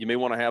that you may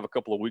want to have a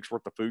couple of weeks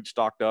worth of food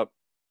stocked up.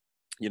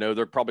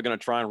 They're probably going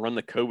to try and run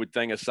the COVID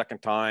thing a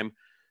second time.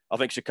 I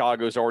think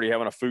Chicago's already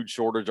having a food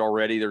shortage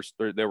already.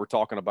 They were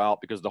talking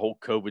about because of the whole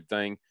COVID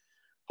thing,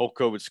 whole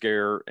COVID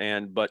scare.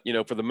 But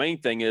for the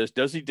main thing is,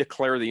 does he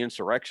declare the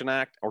Insurrection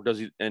Act, or does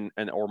he,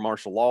 or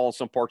martial law in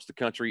some parts of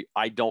the country?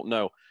 I don't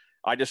know.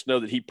 I just know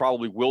that he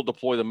probably will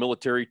deploy the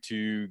military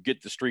to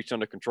get the streets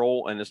under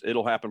control, and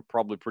it'll happen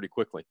probably pretty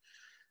quickly.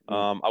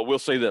 I will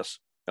say this.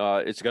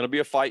 It's going to be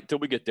a fight until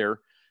we get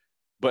there,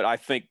 but I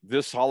think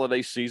this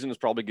holiday season is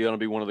probably going to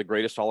be one of the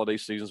greatest holiday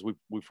seasons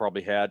we've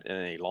probably had in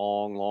a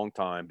long, long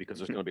time, because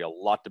there's going to be a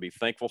lot to be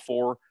thankful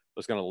for.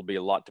 There's going to be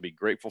a lot to be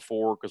grateful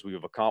for, because we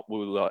have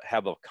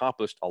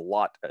accomplished a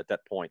lot at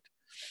that point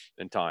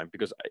in time,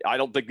 because I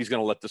don't think he's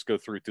going to let this go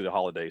through the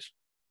holidays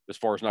as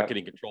far as not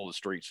getting control of the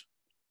streets.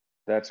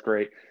 That's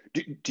great.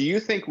 Do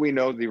you think we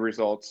know the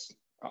results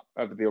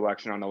of the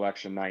election on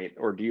election night,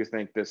 or do you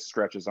think this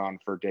stretches on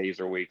for days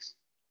or weeks?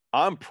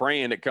 I'm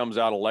praying it comes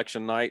out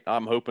election night.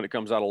 I'm hoping it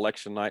comes out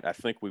election night. I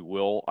think we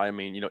will. I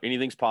mean,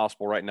 anything's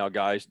possible right now,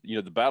 guys.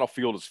 The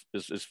battlefield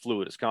is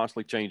fluid. It's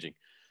constantly changing.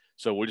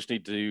 So we just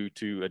need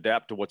to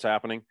adapt to what's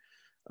happening.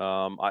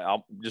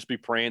 I'll just be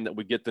praying that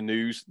we get the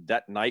news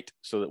that night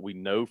so that we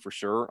know for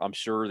sure. I'm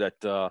sure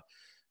that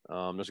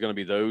there's going to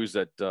be those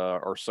that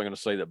are going to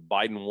say that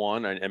Biden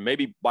won, and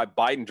maybe by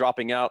Biden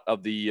dropping out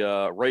of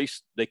the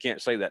race, they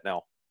can't say that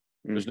now.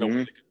 There's no way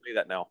they can say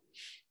that now.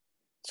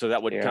 So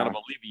that would kind of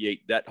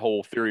alleviate that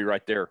whole theory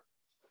right there,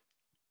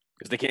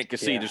 because they can't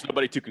concede. There's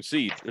nobody to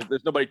concede.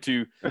 There's nobody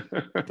to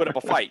put up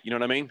a fight. You know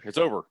what I mean? It's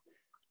over.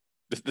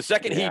 The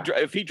second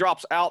if he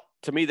drops out,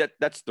 to me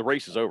that's the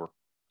race is over.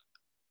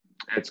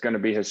 It's going to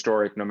be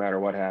historic no matter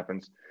what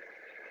happens.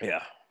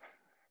 Yeah.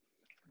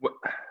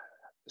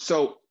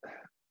 So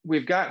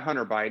we've got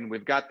Hunter Biden.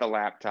 We've got the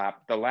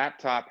laptop. The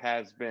laptop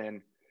has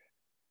been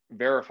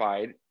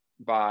verified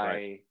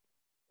by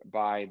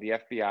the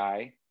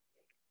FBI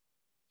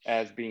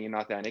as being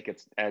authentic.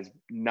 It's as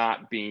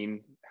not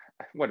being,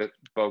 what a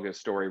bogus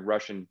story,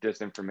 Russian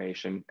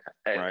disinformation.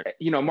 Right.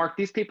 Mark,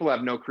 these people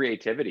have no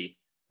creativity.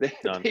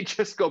 They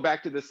just go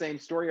back to the same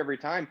story every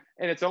time,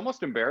 and it's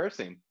almost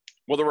embarrassing.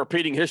 Well, they're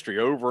repeating history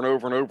over and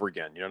over and over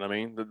again. You know what I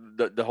mean?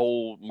 The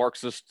whole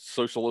Marxist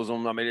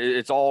socialism. I mean,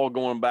 it's all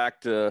going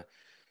back to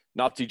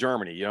Nazi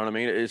Germany. You know what I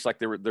mean? It's like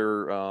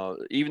they're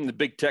even the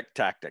big tech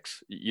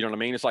tactics. You know what I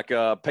mean? It's like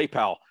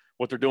PayPal,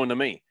 what they're doing to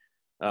me.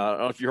 I don't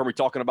know if you heard me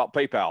talking about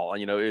PayPal.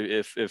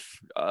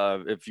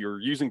 If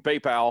you're using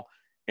PayPal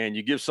and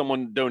you give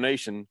someone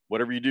donation,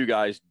 whatever you do,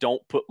 guys,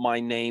 don't put my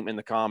name in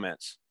the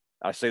comments.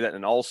 I say that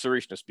in all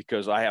seriousness,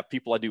 because I have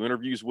people I do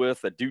interviews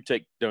with that do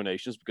take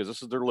donations because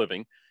this is their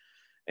living,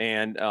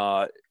 and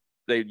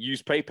they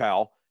use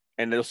PayPal,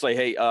 and they'll say,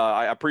 "Hey,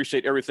 I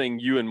appreciate everything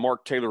you and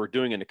Mark Taylor are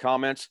doing," in the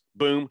comments.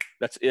 Boom,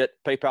 that's it.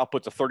 PayPal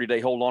puts a 30-day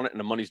hold on it, and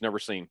the money's never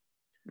seen.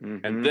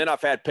 And then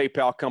I've had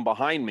PayPal come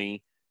behind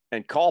me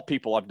and call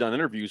people I've done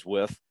interviews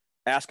with,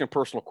 asking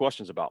personal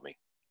questions about me.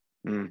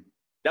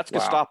 That's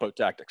Gestapo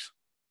tactics.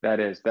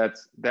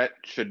 That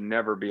should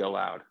never be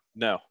allowed.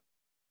 No.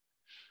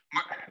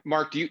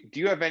 Mark, do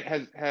you have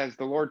has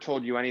the Lord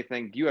told you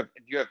anything? Do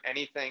you have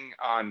anything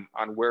on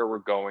where we're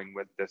going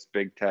with this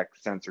big tech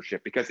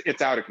censorship? Because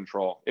it's out of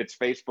control. It's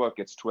Facebook,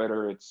 it's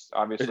Twitter, it's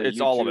obviously it's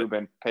YouTube all of it.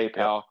 And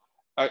PayPal.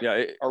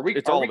 Are we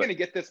going to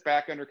get this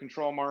back under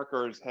control, Mark,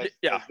 or has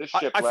this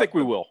ship I think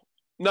we will.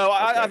 No,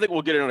 I think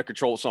we'll get it under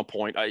control at some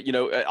point.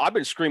 I've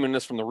been screaming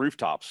this from the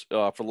rooftops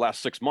for the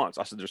last 6 months.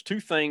 I said, there's two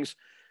things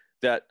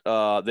that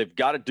they've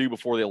got to do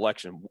before the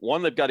election.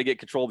 One, they've got to get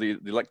control of the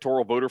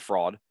electoral voter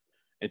fraud.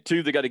 And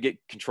two, they got to get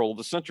control of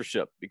the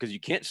censorship, because you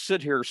can't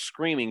sit here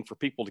screaming for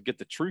people to get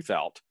the truth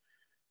out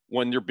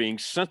when they're being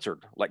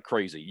censored like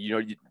crazy.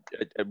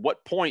 At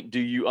what point do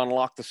you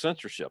unlock the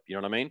censorship? You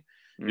know what I mean?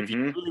 Mm-hmm. If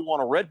you really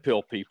want to red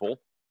pill people,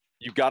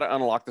 you've got to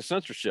unlock the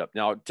censorship.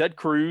 Now, Ted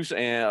Cruz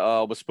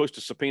was supposed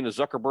to subpoena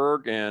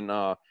Zuckerberg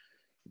and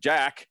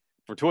Jack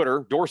for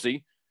Twitter,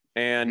 Dorsey,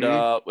 and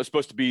was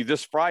supposed to be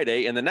this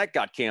Friday, and then that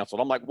got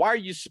canceled. I'm like, why are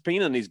you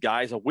subpoenaing these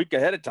guys a week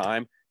ahead of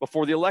time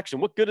before the election?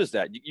 What good is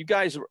that? You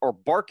guys are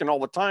barking all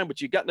the time,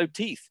 but you got no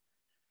teeth.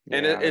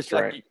 And it's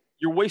like, right,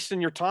 you're wasting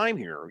your time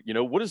here.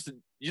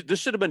 This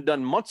should have been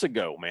done months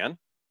ago, man.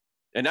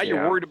 And now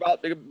you're worried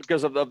about,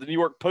 because of the New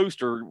York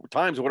Post or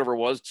Times or whatever it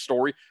was,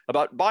 story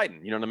about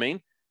Biden. You know what I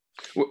mean?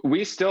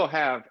 We still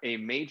have a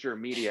major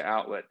media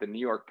outlet, the New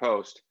York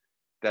Post,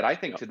 that I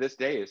think to this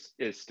day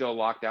is still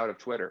locked out of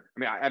Twitter. I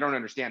mean, I don't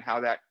understand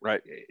how that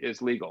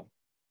is legal.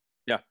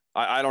 Yeah,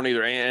 I don't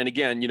either. And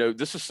again,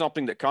 this is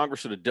something that Congress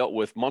should have dealt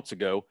with months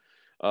ago.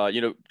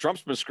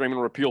 Trump's been screaming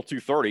repeal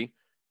 230,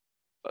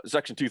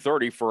 Section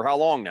 230 for how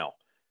long now?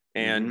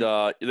 And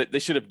they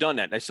should have done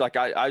that. It's like,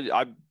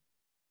 I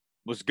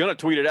was going to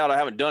tweet it out. I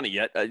haven't done it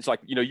yet. It's like,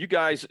 you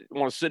guys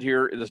want to sit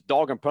here in this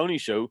dog and pony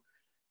show.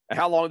 And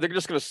how long? They're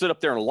just going to sit up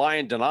there and lie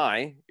and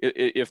deny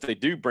if they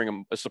do bring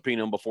them a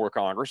subpoena before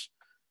Congress.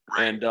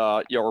 Right. And,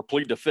 or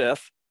plead the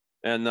fifth,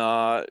 and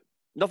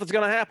nothing's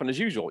going to happen as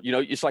usual.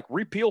 It's like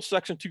repeal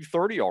Section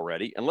 230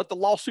 already and let the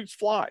lawsuits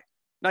fly.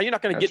 Now, you're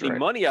not going to get any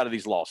money out of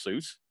these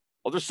lawsuits.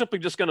 Well, they're simply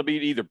just going to be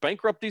to either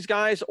bankrupt these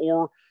guys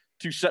or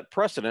to set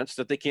precedents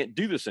that they can't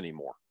do this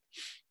anymore.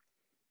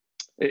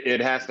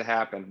 It has to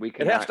happen.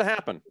 It has to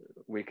happen.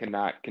 We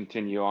cannot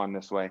continue on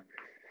this way.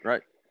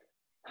 Right.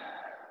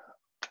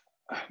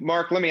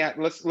 Mark,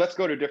 let's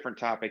go to a different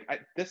topic.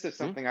 This is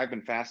something I've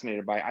been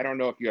fascinated by. I don't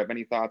know if you have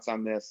any thoughts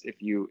on this,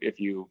 if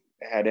you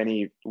had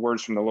any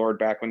words from the Lord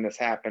back when this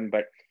happened,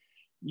 but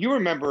you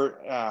remember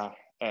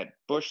at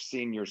Bush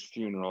Sr.'s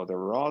funeral, there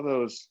were all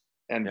those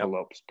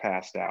envelopes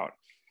passed out.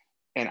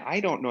 And I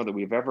don't know that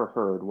we've ever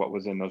heard what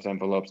was in those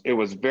envelopes. It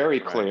was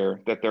very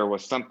clear that there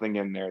was something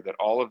in there that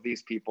all of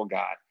these people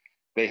got.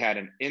 They had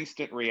an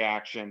instant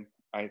reaction.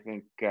 I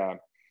think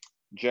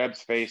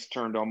Jeb's face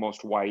turned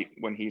almost white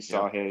when he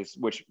saw his,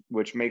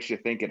 which makes you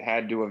think it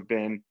had to have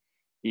been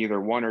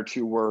either one or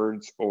two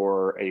words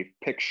or a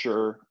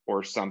picture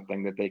or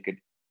something that they could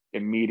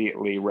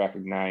immediately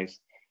recognize.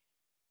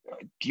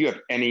 Do you have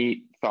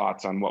any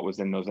thoughts on what was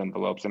in those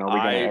envelopes? And are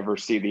we going to ever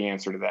see the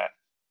answer to that?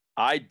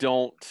 I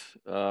don't.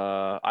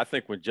 I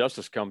think when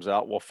justice comes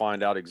out, we'll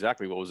find out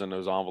exactly what was in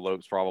those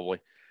envelopes, probably,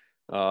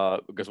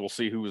 because we'll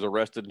see who was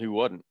arrested and who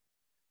wasn't.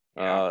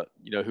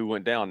 Who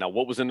went down. Now,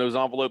 what was in those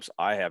envelopes?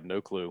 I have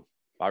no clue.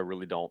 I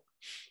really don't.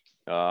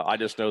 I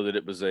just know that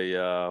it was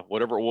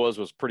whatever it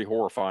was pretty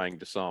horrifying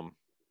to some.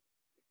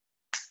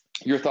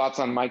 Your thoughts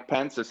on Mike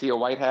Pence? Is he a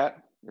white hat?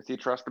 Is he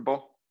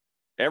trustable?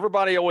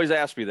 Everybody always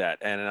asks me that.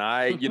 And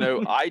I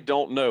I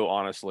don't know,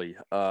 honestly.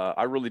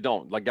 I really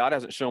don't. Like, God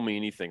hasn't shown me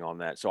anything on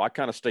that. So I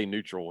kind of stay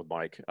neutral with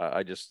Mike.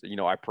 I just,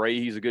 I pray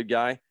he's a good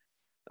guy.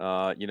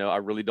 I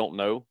really don't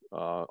know,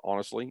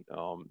 honestly.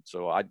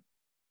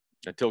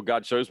 Until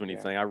God shows me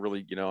anything, I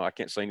really, I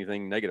can't say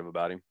anything negative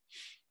about him.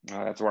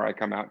 That's where I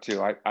come out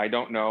too. I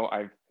don't know.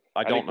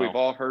 I think we've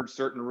all heard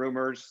certain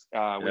rumors. We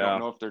don't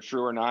know if they're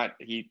true or not.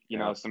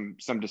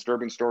 Some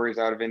disturbing stories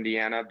out of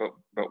Indiana,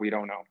 but we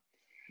don't know.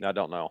 I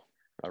don't know.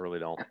 I really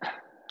don't.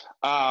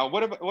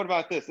 What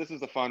about this? This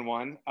is a fun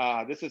one.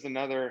 This is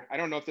another. I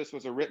don't know if this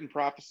was a written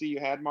prophecy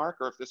you had, Mark,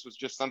 or if this was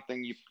just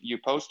something you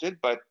posted.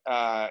 But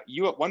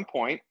you at one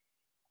point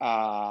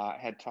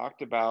had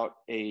talked about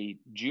a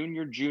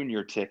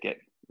junior ticket.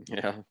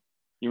 Yeah.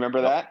 You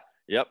remember that?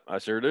 Yep, I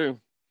sure do.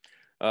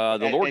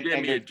 The Lord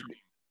gave me a dream.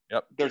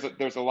 Yep.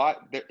 There's a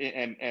lot,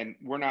 and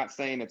we're not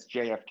saying it's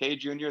JFK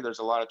Jr. There's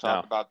a lot of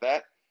talk about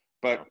that,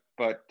 but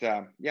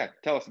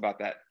tell us about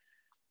that.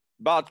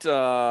 About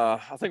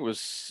I think it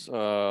was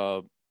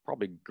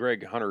probably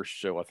Greg Hunter's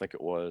show. I think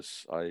it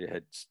was. I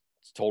had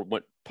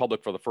went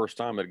public for the first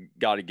time, and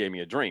God gave me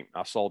a dream.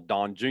 I saw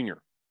Don Jr.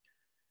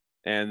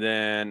 And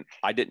then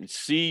I didn't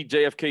see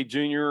JFK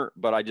Jr.,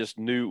 but I just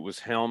knew it was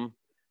him.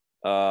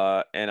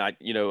 And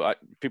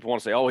people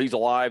want to say, oh, he's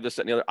alive, this,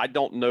 that, and the other. I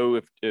don't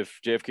know if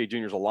JFK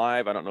Jr. is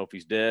alive. I don't know if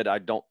he's dead.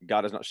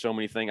 God has not shown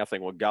me anything. I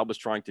think what God was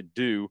trying to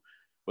do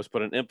was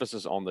put an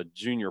emphasis on the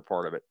junior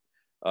part of it.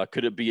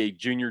 Could it be a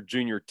junior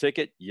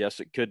ticket?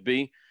 Yes, it could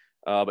be.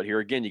 But here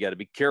again, you got to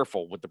be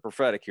careful with the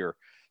prophetic here.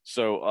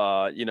 So,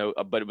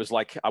 but it was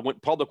like, I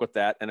went public with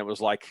that, and it was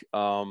like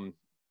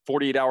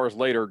 48 hours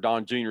later,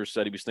 Don Jr.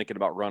 said he was thinking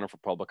about running for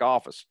public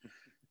office.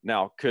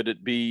 Now, could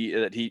it be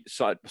that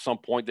at some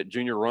point that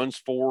Junior runs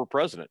for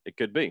president? It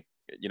could be.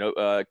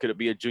 Could it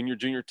be a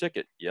junior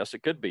ticket? Yes,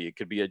 it could be. It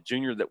could be a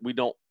junior that we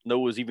don't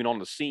know is even on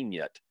the scene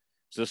yet.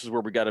 So this is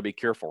where we got to be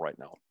careful right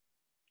now.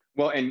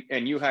 Well,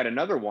 and you had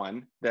another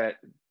one that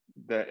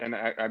and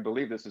I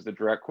believe this is the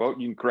direct quote.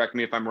 You can correct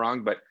me if I'm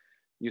wrong, but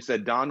you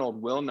said Donald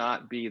will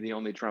not be the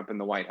only Trump in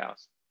the White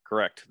House.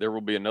 Correct. There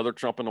will be another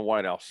Trump in the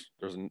White House.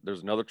 There's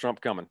another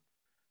Trump coming.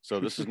 So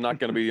this is not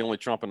going to be the only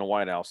Trump in the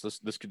White House.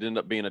 This could end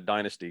up being a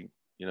dynasty.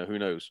 Who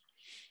knows?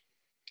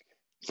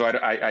 So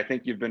I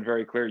think you've been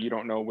very clear. You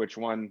don't know which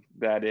one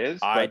that is.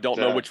 I don't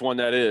know which one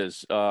that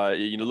is.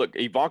 Look,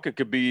 Ivanka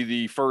could be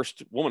the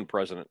first woman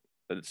president.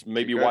 It's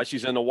maybe why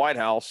she's in the White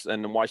House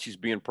and why she's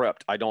being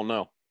prepped. I don't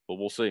know, but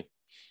we'll see.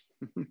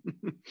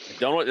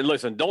 Don't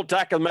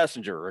attack a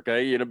messenger,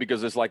 okay?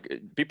 Because it's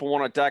like people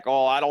want to attack.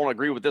 Oh, I don't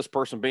agree with this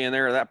person being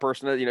there or that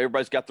person.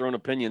 Everybody's got their own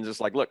opinions. It's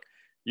like, look,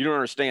 you don't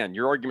understand.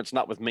 Your argument's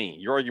not with me.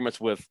 Your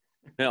argument's with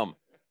him,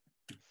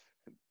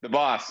 the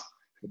boss.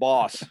 The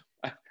boss.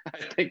 I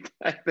think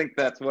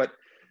that's what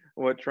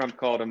Trump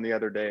called him the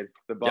other day.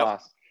 The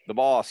boss. Yep, the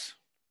boss.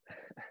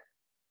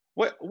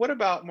 What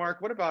about,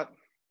 Mark? What about,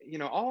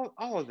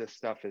 all of this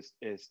stuff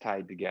is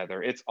tied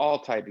together. It's all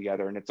tied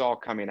together and it's all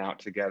coming out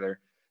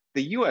together.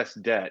 The U.S.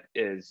 debt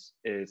is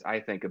I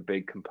think a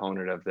big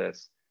component of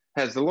this.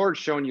 Has the Lord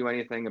shown you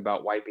anything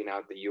about wiping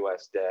out the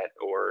U.S. debt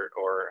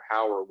or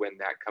how or when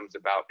that comes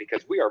about?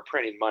 Because we are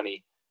printing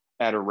money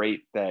at a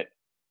rate that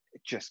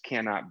just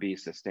cannot be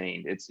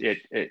sustained.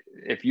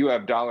 If you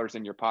have dollars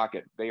in your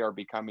pocket, they are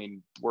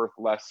becoming worth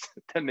less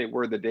than they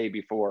were the day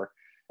before.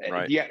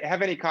 Right. Do you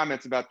have any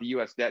comments about the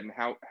U.S. debt and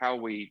how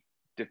we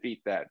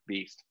defeat that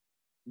beast?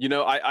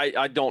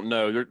 I don't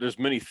know. There's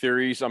many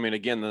theories. I mean,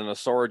 again, the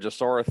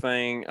Nassara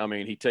thing. I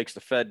mean, he takes the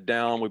Fed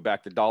down. We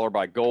back the dollar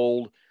by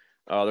gold.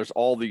 There's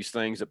all these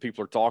things that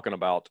people are talking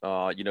about.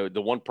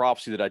 The one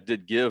prophecy that I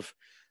did give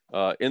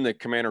in the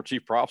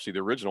Commander-in-Chief prophecy, the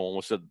original one,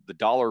 was that the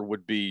dollar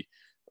would be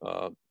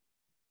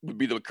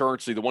the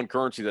currency, the one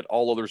currency that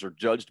all others are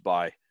judged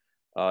by.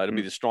 It'll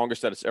be the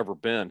strongest that it's ever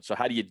been. So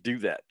how do you do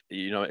that?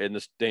 In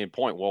this day and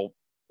point, well,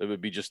 it would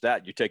be just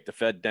that. You take the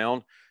Fed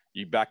down,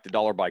 you back the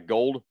dollar by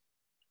gold.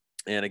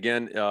 And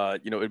again,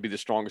 it'd be the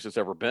strongest it's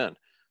ever been.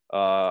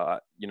 I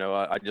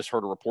just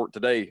heard a report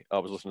today. I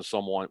was listening to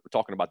someone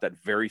talking about that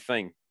very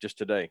thing just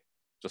today.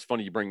 Just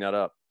funny you bring that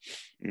up.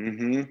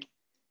 Mm-hmm.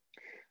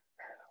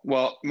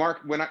 Well,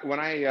 Mark, when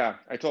I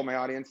told my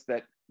audience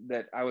that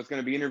I was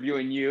going to be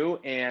interviewing you,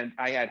 and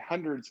I had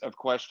hundreds of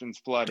questions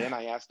flood in.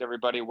 I asked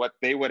everybody what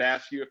they would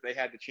ask you if they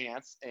had the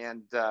chance,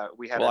 and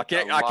we had. Well, I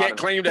can't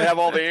claim to have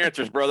all the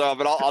answers, brother,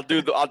 but I'll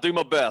do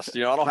my best.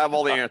 I don't have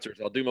all the answers.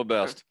 I'll do my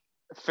best.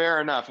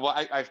 Fair enough. Well,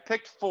 I've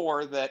picked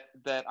four that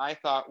I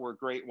thought were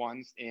great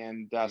ones,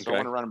 and so I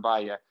want to run them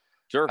by you.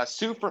 Sure.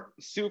 Sue from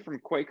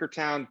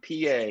Quakertown,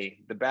 PA,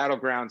 the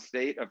battleground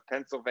state of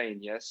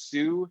Pennsylvania.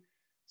 Sue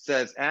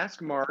says,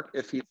 ask Mark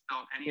if he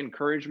felt any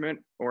encouragement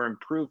or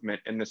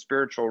improvement in the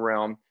spiritual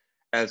realm,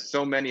 as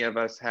so many of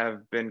us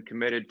have been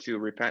committed to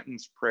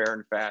repentance, prayer,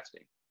 and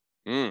fasting.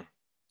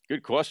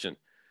 Good question.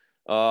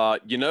 That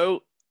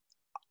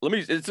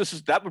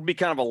would be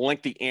kind of a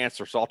lengthy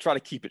answer, so I'll try to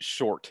keep it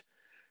short.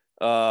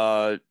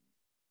 The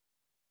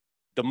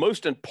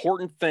most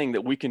important thing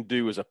that we can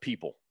do as a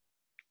people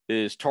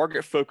is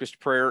target-focused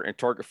prayer and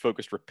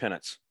target-focused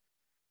repentance.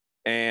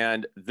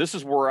 And this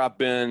is where I've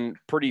been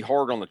pretty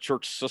hard on the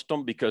church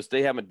system because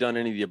they haven't done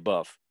any of the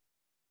above.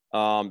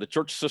 The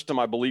church system,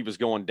 I believe, is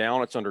going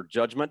down. It's under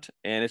judgment,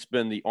 and it's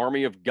been the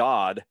army of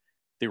God,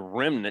 the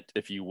remnant,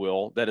 if you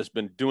will, that has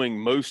been doing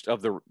most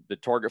of the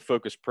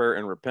target-focused prayer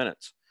and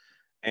repentance.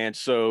 And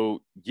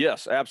so,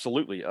 yes,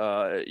 absolutely.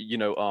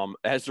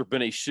 Has there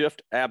been a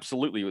shift?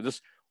 Absolutely.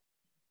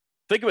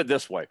 Think of it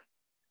this way.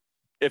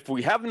 If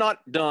we hadn't have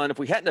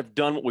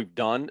done what we've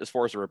done as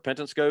far as the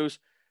repentance goes,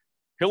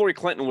 Hillary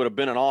Clinton would have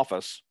been in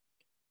office,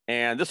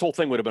 and this whole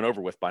thing would have been over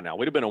with by now.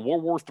 We'd have been in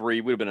World War III.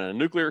 We'd have been in a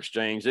nuclear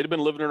exchange. They'd have been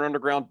living in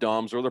underground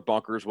dumbs or their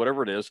bunkers,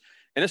 whatever it is.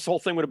 And this whole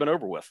thing would have been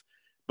over with.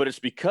 But it's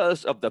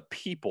because of the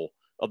people,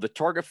 of the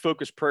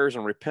target-focused prayers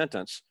and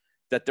repentance,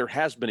 that there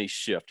has been a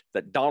shift,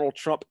 that Donald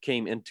Trump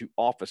came into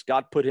office.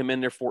 God put him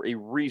in there for a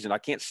reason. I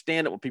can't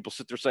stand it when people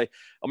sit there and say,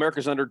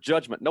 America's under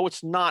judgment. No,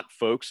 it's not,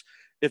 folks.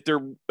 If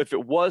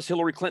it was,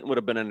 Hillary Clinton would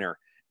have been in there,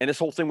 and this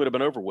whole thing would have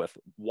been over with.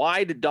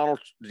 Why did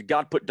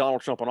God put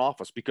Donald Trump in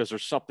office? Because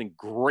there's something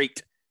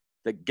great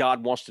that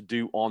God wants to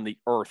do on the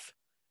earth,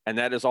 and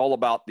that is all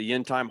about the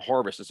end-time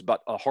harvest. It's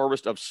about a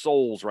harvest of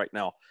souls right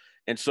now.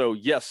 And so,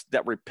 yes,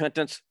 that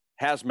repentance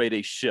has made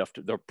a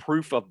shift. The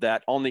proof of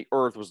that on the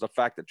earth was the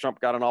fact that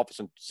Trump got in office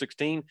in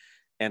 2016.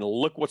 And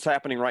look what's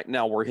happening right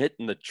now. We're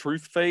hitting the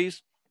truth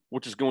phase,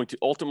 which is going to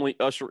ultimately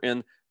usher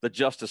in the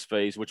justice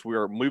phase, which we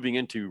are moving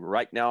into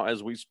right now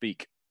as we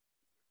speak.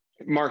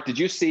 Mark, did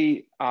you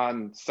see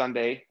on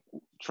Sunday,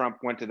 Trump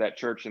went to that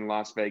church in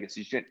Las Vegas?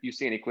 You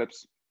see any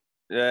clips?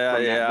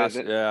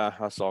 Yeah,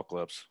 I saw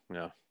clips.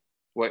 Yeah.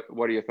 What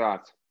are your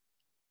thoughts?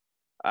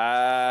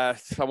 I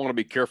want to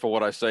be careful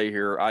what I say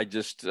here. I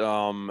just,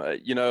 I'm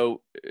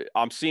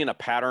seeing a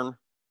pattern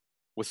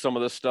with some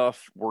of this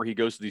stuff where he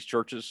goes to these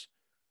churches,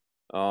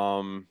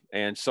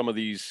 and some of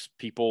these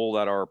people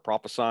that are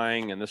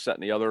prophesying and this, that,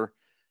 and the other.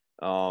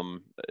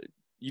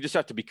 You just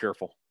have to be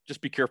careful.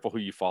 Just be careful who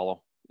you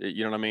follow.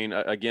 You know what I mean?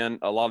 Again,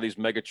 a lot of these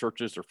mega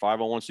churches are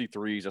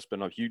 501c3s. That's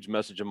been a huge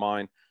message of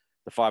mine.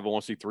 The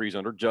 501c3s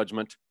under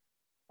judgment.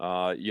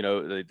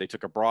 They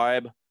took a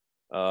bribe.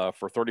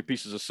 for 30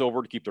 pieces of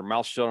silver to keep their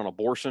mouth shut on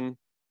abortion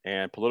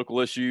and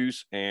political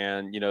issues.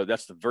 And,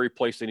 that's the very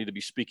place they need to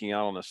be speaking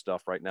out on this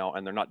stuff right now.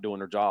 And they're not doing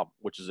their job,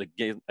 which is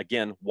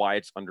again, why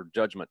it's under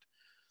judgment.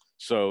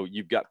 So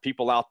you've got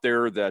people out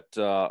there that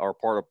are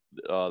part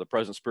of the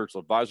President's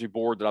Spiritual Advisory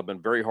Board that I've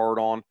been very hard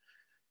on,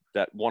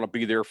 that want to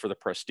be there for the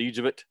prestige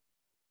of it.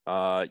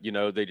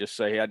 They just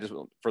say, hey,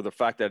 for the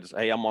fact that,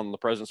 hey, I'm on the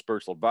President's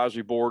Spiritual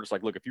Advisory Board. It's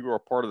like, look, if you are a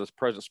part of this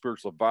President's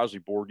Spiritual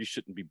Advisory Board, you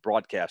shouldn't be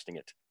broadcasting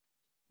it.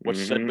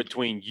 What's said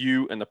between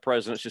you and the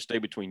president should stay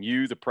between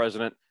you, the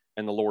president,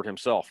 and the Lord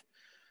himself.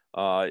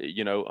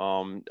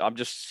 I'm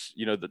just,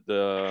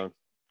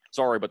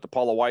 sorry, but the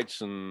Paula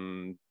Whites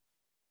and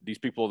these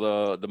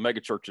people, the mega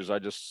churches, I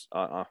just,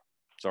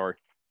 sorry.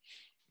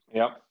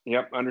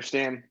 Yep.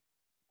 Understand.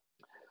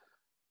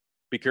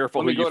 Be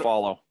careful who you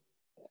follow.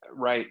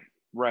 Right.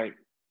 Let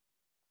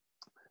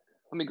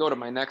me go to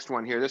my next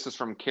one here. This is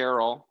from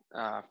Carol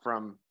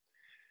from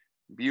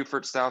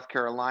Beaufort, South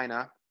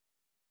Carolina.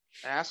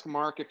 Ask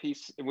Mark if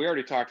we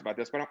already talked about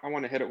this, but I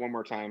want to hit it one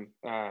more time.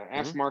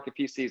 Ask Mark if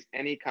he sees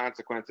any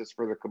consequences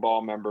for the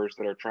cabal members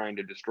that are trying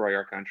to destroy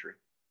our country.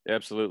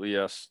 Absolutely,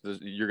 yes.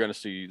 You're going to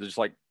see, just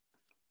like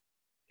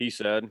he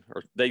said,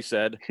 or they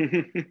said,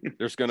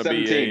 there's going to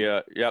be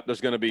there's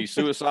going to be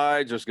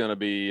suicides. There's going to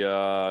be,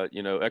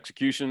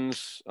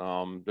 executions.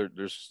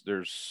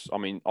 There's,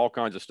 all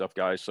kinds of stuff,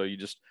 guys. So you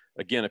just,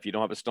 again, if you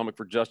don't have a stomach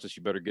for justice,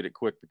 you better get it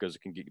quick, because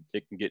it can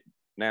get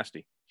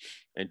nasty.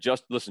 And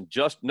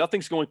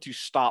nothing's going to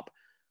stop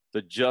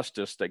the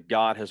justice that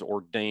God has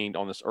ordained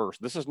on this earth.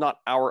 This is not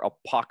our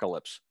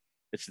apocalypse.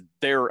 It's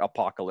their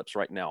apocalypse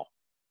right now.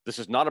 This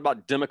is not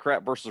about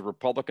Democrat versus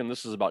Republican.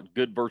 This is about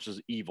good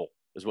versus evil,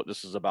 is what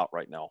this is about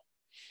right now.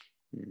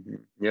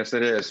 Yes,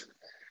 it is.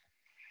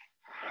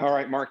 All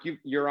right, Mark,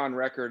 you're on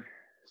record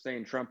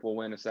saying Trump will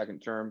win a second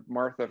term.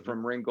 Martha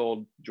from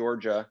Ringgold,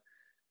 Georgia,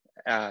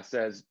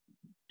 says,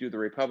 do the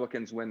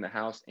Republicans win the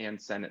House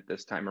and Senate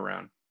this time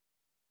around?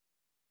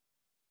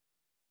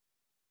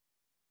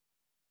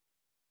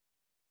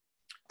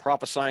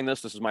 Prophesying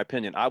this is my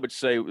opinion. I would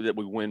say that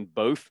we win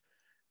both.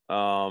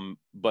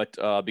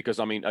 But because,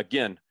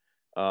 again,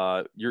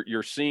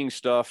 you're seeing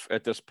stuff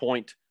at this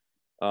point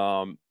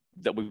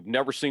that we've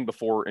never seen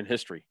before in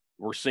history.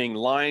 We're seeing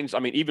lines.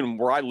 Even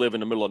where I live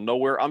in the middle of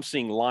nowhere, I'm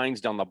seeing lines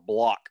down the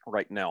block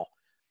right now.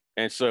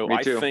 And so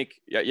I think,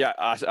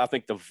 I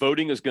think the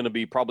voting is going to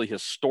be probably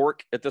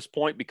historic at this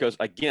point, because,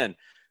 again,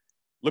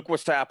 look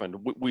what's happened.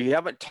 We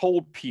haven't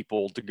told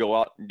people to go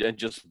out and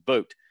just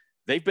vote.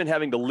 They've been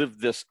having to live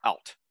this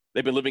out.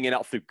 They've been living it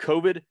out through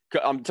COVID.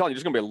 I'm telling you,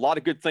 there's going to be a lot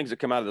of good things that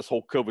come out of this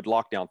whole COVID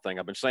lockdown thing.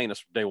 I've been saying this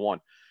from day one.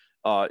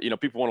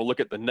 People want to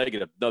look at the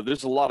negative. No,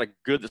 there's a lot of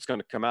good that's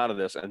going to come out of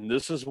this. And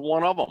this is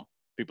one of them.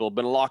 People have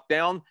been locked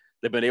down.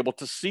 They've been able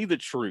to see the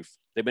truth.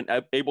 They've been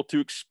able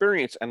to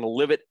experience and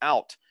live it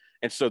out.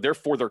 And so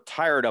therefore they're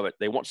tired of it.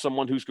 They want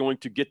someone who's going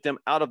to get them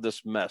out of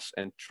this mess.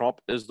 And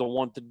Trump is the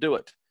one to do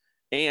it.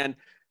 And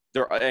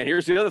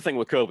here's the other thing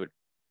with COVID.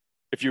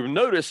 If you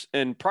notice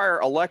in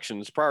prior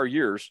elections, prior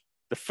years,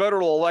 the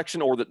federal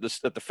election or at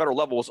the federal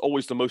level is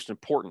always the most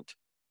important.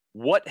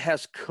 What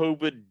has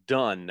COVID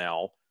done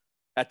now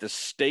at the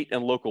state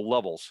and local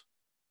levels?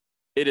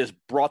 It has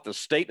brought the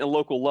state and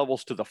local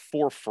levels to the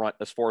forefront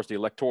as far as the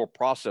electoral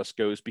process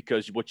goes,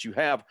 because what you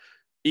have,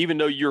 even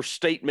though your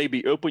state may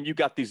be open, you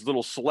got these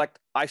little select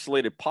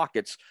isolated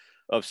pockets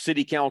of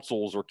city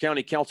councils or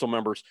county council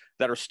members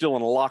that are still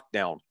in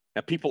lockdown,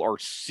 and people are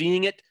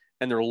seeing it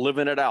and they're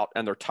living it out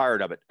and they're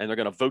tired of it and they're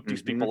going to vote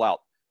these people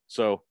out.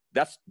 So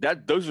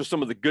those are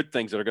some of the good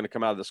things that are going to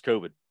come out of this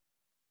COVID.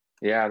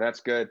 Yeah,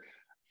 that's good.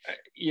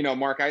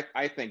 Mark,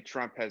 I think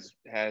Trump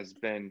has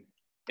been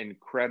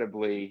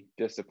incredibly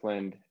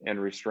disciplined and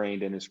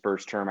restrained in his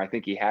first term. I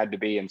think he had to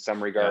be in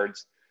some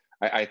regards.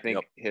 I think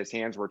his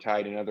hands were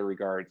tied in other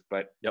regards,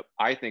 but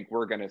I think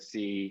we're going to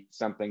see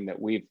something that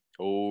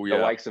the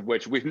likes of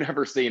which we've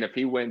never seen if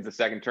he wins the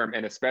second term,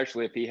 and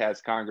especially if he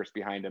has Congress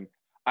behind him.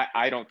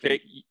 I don't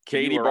think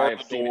Katie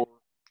barred the door.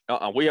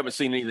 We haven't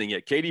seen anything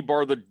yet. Katie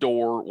barred the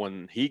door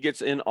when he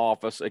gets in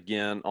office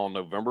again on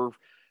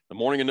the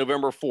morning of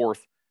November 4th.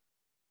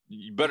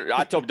 You better.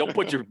 I told him, don't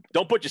put your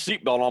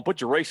seatbelt on. Put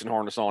your racing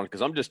harness on,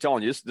 because I'm just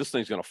telling you, this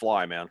thing's going to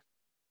fly, man.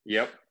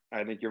 Yep,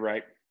 I think you're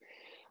right.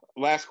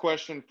 Last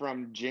question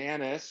from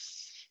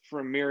Janice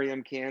from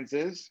Merriam,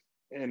 Kansas,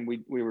 and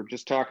we were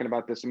just talking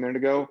about this a minute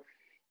ago.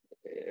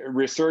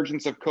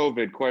 Resurgence of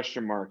COVID?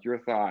 Question mark. Your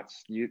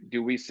thoughts?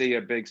 Do we see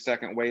a big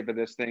second wave of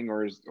this thing,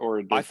 or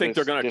I think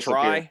they're going to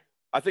try.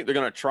 I think they're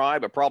going to try,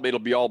 but probably it'll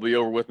be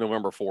over with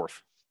November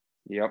 4th.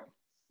 Yep.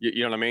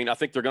 You know what I mean? I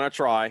think they're going to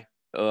try.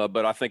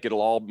 But I think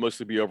it'll all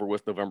mostly be over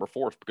with November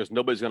 4th, because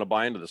nobody's going to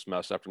buy into this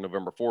mess after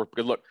November 4th.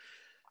 Because look,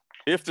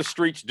 if the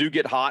streets do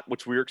get hot,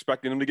 which we're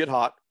expecting them to get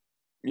hot,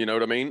 you know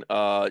what I mean?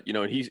 And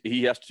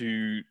he has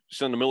to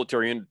send the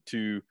military in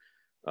to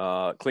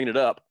clean it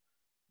up.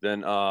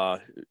 Then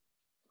it'll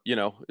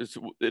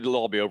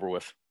all be over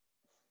with.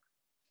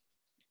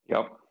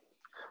 Yep.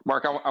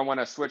 Mark, I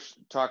want to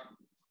talk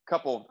a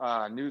couple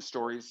news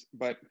stories,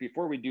 but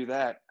before we do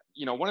that,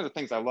 one of the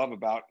things I love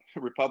about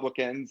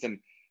Republicans and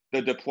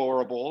the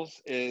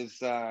deplorables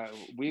is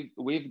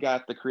we've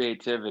got the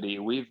creativity,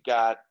 we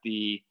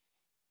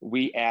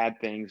add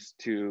things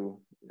to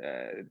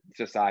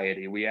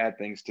society, we add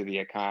things to the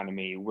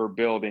economy, we're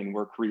building,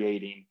 we're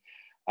creating.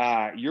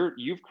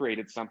 You've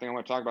created something. I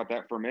want to talk about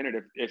that for a minute,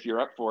 if you're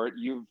up for it.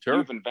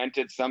 You've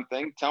invented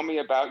something. Tell me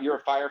about, you're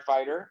a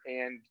firefighter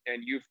and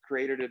you've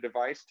created a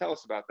device. Tell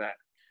us about that.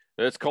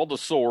 It's called the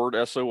SWORD,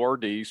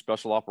 SORD,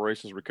 Special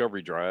Operations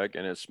Recovery Drag,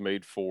 and it's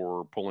made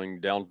for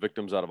pulling down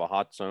victims out of a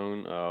hot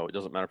zone. It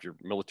doesn't matter if you're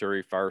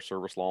military, fire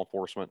service, law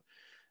enforcement.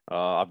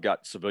 I've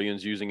got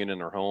civilians using it in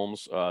their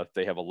homes. If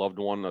they have a loved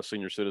one, a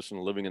senior citizen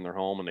living in their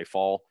home, and they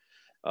fall,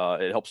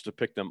 it helps to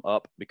pick them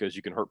up, because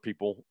you can hurt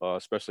people,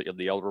 especially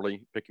the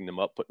elderly, picking them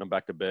up, putting them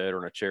back to bed or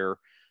in a chair.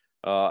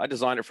 I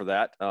designed it for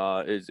that.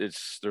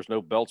 There's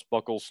no belts,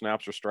 buckles,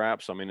 snaps, or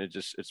straps. I mean,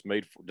 it's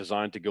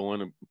designed to go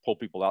in and pull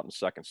people out in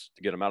seconds,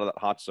 to get them out of that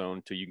hot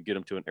zone till you can get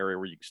them to an area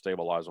where you can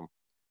stabilize them.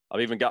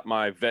 I've even got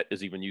my vet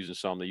is even using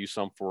some. They use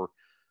some for.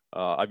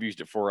 I've used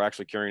it for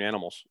actually carrying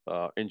animals,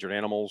 injured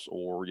animals,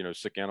 or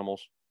sick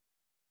animals.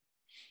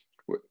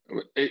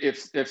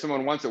 If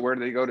someone wants it, where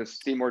do they go to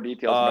see more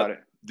details about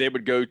it? They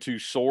would go to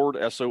sword,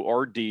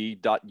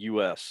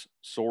 SORD.us,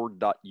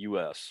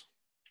 sword.us.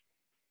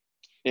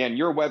 And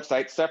your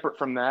website, separate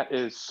from that,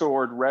 is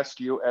Sword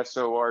Rescue,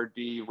 SORD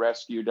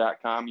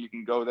rescue.com. You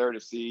can go there to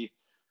see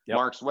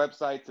Mark's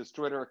websites, his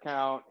Twitter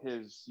account,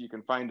 you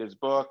can find his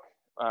book.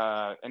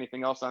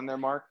 Anything else on there,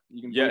 Mark?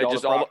 You can read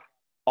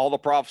all the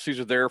prophecies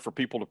are there for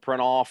people to print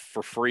off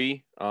for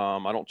free.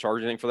 I don't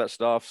charge anything for that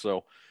stuff.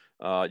 So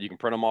you can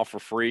print them off for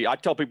free. I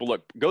tell people,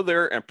 look, go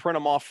there and print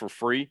them off for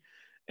free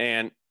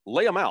and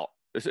lay them out.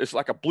 It's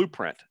like a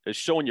blueprint. It's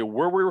showing you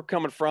where we were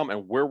coming from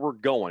and where we're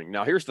going.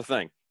 Now, here's the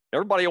thing.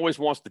 Everybody always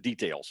wants the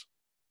details.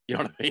 You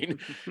know what I mean?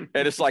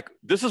 And it's like,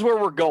 this is where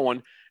we're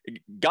going.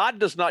 God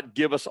does not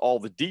give us all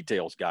the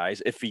details,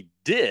 guys. If he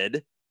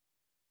did,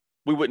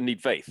 we wouldn't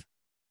need faith.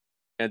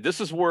 And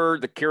this is where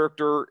the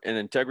character and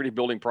integrity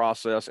building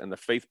process and the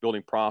faith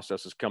building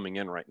process is coming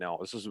in right now.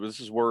 This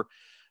is where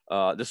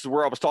I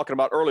was talking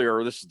about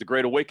earlier. This is the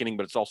great awakening,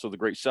 but it's also the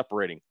great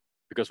separating,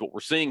 because what we're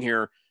seeing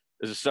here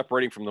is a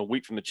separating from the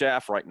wheat from the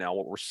chaff right now.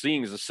 What we're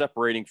seeing is a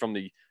separating from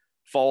the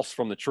false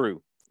from the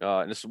true.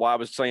 And this is why I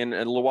was saying a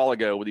little while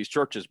ago with these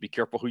churches, be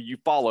careful who you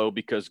follow,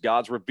 because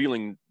God's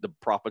revealing the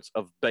prophets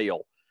of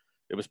Baal.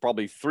 It was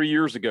probably 3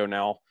 years ago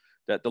now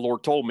that the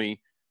Lord told me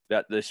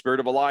that the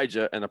spirit of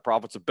Elijah and the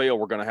prophets of Baal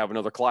were going to have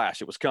another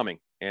clash. It was coming.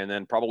 And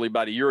then probably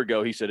about a year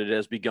ago, he said it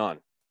has begun.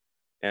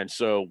 And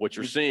so what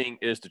you're seeing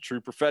is the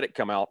true prophetic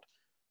come out,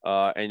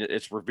 and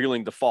it's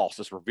revealing the false.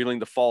 It's revealing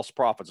the false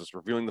prophets. It's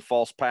revealing the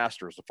false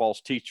pastors, the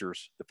false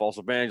teachers, the false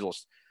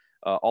evangelists,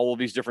 all of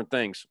these different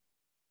things.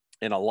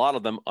 And a lot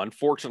of them,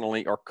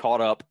 unfortunately, are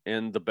caught up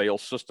in the Baal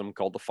system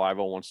called the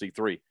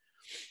 501c3.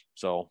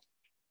 So.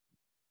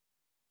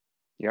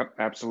 Yep,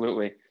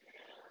 absolutely.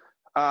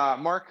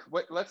 Mark,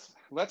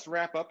 let's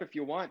wrap up if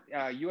you want.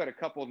 You had a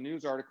couple of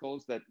news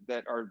articles that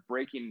are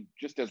breaking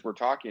just as we're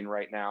talking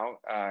right now.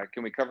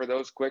 Can we cover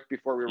those quick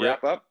before we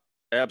wrap up?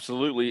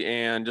 Absolutely.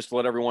 And just to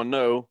let everyone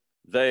know,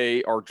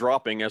 they are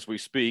dropping as we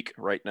speak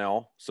right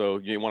now. So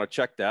you want to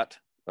check that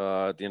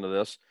at the end of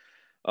this.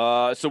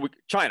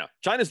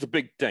 China's the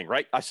big thing,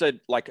 right? I said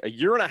like a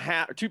year and a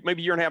half,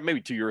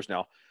 maybe 2 years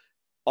now,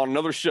 on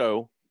another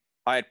show.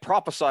 I had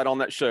prophesied on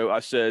that show.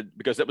 I said,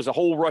 because that was the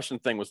whole Russian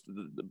thing was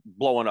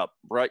blowing up,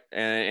 right?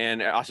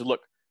 And I said, look,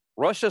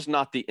 Russia's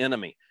not the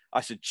enemy.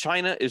 I said,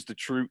 China is the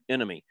true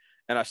enemy.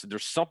 And I said,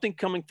 there's something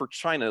coming for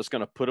China that's going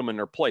to put them in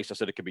their place. I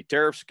said, it could be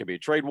tariffs, it could be a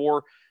trade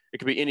war, it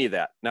could be any of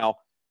that. Now,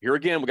 here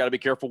again, we got to be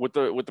careful with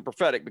the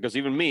prophetic, because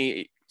even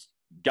me,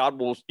 God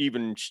will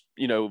even,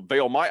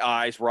 veil my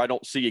eyes where I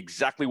don't see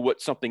exactly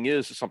what something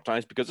is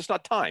sometimes, because it's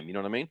not time. You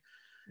know what I mean?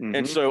 Mm-hmm.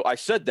 And so I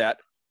said that,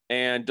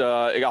 and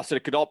I said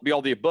it could all be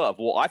all the above.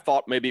 Well, I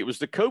thought maybe it was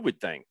the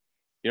COVID thing.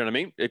 You know what I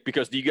mean?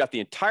 Because you got the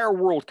entire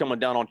world coming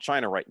down on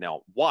China right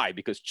now. Why?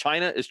 Because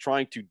China is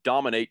trying to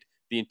dominate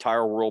the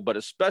entire world, but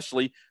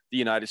especially the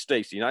United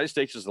States. The United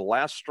States is the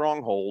last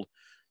stronghold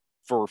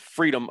for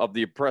freedom of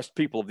the oppressed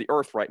people of the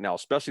earth right now,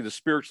 especially the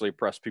spiritually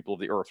oppressed people of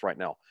the earth right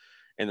now.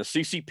 And the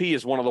CCP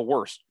is one of the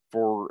worst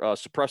for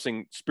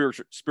suppressing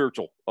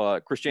spiritual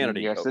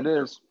Christianity. Yes, it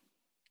is.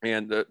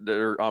 And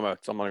I'm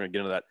not going to get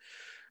into that.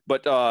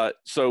 But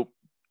so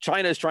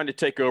China is trying to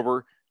take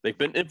over. They've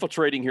been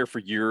infiltrating here for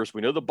years.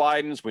 We know the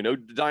Bidens. We know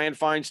Dianne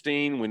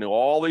Feinstein. We know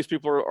all these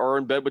people are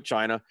in bed with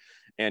China.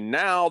 And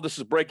now this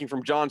is breaking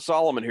from John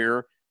Solomon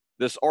here.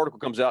 This article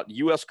comes out.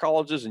 U.S.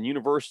 colleges and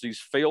universities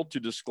failed to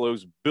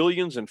disclose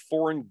billions in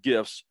foreign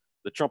gifts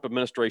the Trump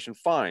administration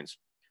finds.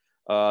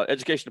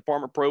 Education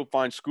Department probe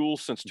finds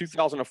schools since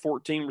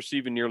 2014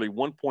 receiving nearly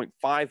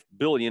 $1.5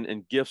 billion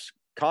in gifts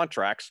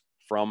contracts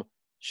from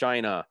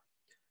China.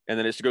 And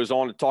then it goes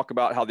on to talk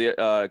about how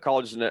the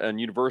colleges and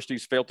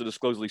universities failed to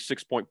disclose at least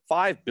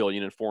 $6.5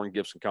 billion in foreign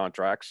gifts and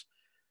contracts.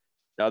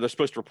 Now they're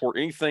supposed to report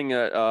anything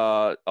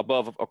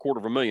above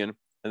 $250,000,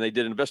 and they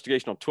did an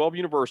investigation on 12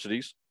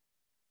 universities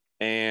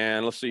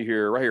And let's see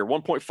here, right here,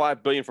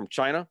 1.5 billion from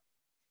China,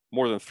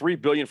 more than 3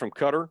 billion from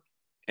Qatar,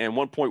 and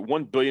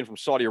 1.1 billion from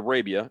Saudi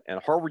Arabia. And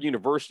Harvard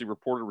University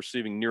reported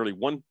receiving nearly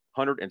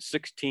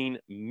 116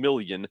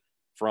 million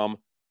from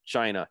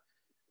China.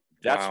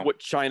 That's Wow. what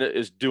China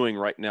is doing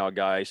right now,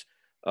 guys.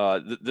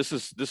 This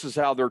is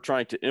how they're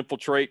trying to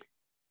infiltrate.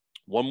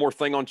 One more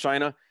thing on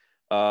China.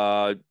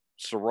 Sarab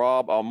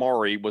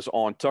Almari was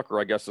on Tucker,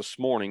 I guess, this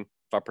morning,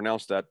 if I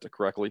pronounced that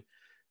correctly.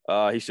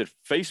 He said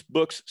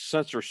Facebook's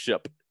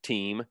censorship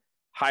team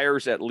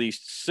hires at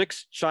least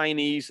 6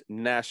 Chinese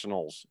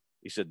nationals.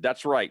 He said,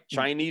 that's right.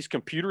 Chinese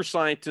computer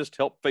scientists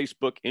help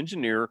Facebook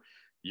engineer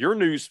your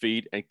news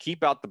feed and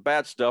keep out the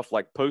bad stuff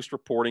like post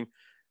reporting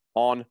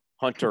on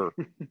Hunter.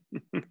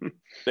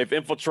 They've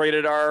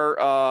infiltrated our,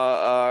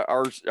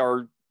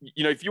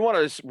 if you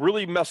want to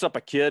really mess up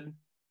a kid,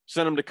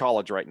 send them to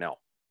college right now,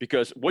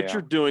 because what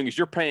you're doing is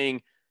you're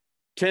paying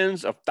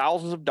tens of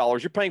thousands of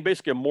dollars. You're paying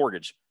basically a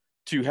mortgage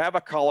to have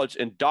a college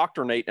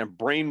indoctrinate and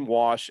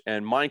brainwash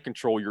and mind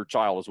control your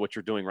child is what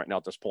you're doing right now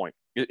at this point.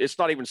 It's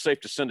not even safe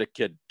to send a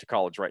kid to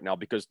college right now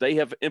because they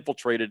have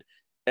infiltrated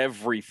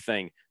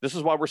everything. This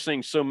is why we're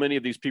seeing so many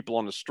of these people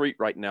on the street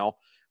right now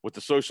with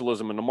the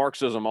socialism and the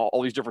Marxism,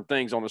 all these different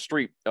things on the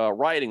street,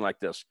 rioting like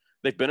this.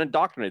 They've been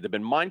indoctrinated. They've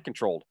been mind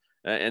controlled.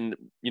 And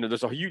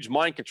there's a huge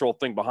mind control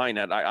thing behind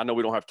that. I know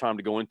we don't have time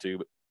to go into,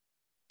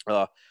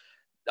 but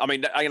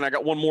I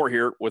got one more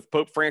here with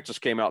Pope Francis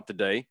came out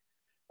today.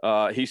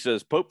 He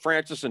says Pope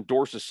Francis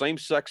endorses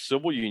same-sex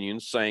civil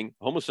unions, saying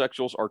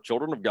homosexuals are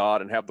children of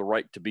God and have the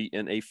right to be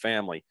in a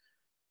family.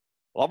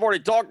 Well, I've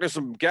already talked to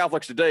some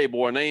Catholics today,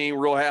 boy, and they ain't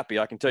real happy.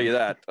 I can tell you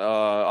that.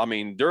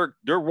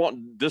 They're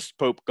wanting this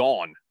Pope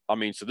gone.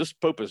 So this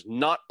Pope is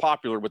not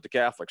popular with the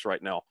Catholics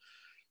right now.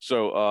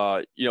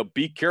 So,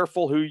 be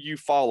careful who you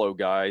follow,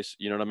 guys.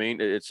 You know what I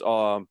mean? It's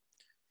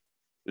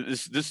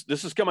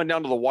this is coming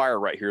down to the wire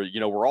right here.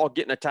 We're all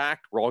getting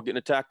attacked. We're all getting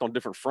attacked on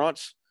different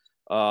fronts.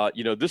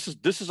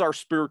 This is our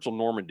spiritual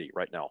Normandy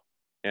right now,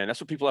 and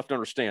that's what people have to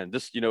understand.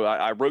 This,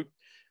 I wrote.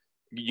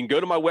 You can go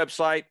to my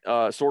website,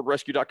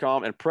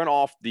 swordrescue.com, and print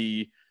off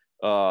the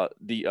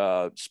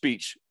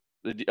speech,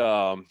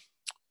 the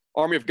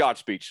Army of God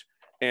speech,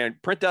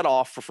 and print that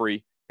off for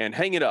free and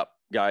hang it up,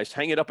 guys.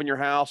 Hang it up in your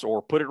house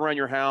or put it around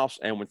your house.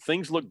 And when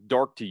things look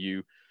dark to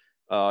you,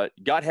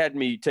 God had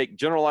me take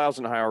General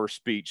Eisenhower's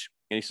speech,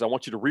 and he said, I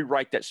want you to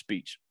rewrite that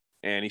speech.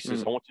 And he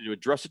says, I want you to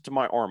address it to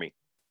my army.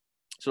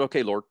 I said,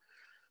 okay, Lord.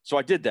 So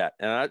I did that,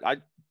 and I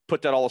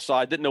put that all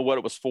aside. Didn't know what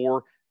it was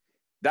for.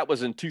 That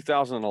was in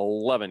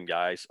 2011,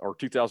 guys, or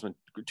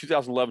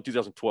 2011,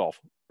 2012,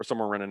 or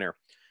somewhere around in there.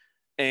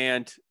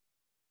 And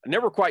I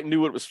never quite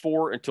knew what it was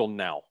for until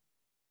now.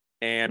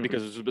 And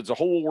because it's a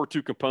whole World War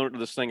II component to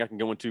this thing I can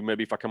go into.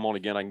 Maybe if I come on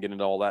again, I can get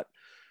into all that.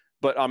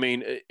 But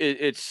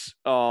it's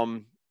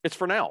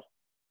for now,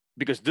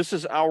 because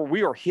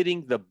we are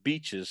hitting the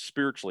beaches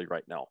spiritually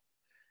right now.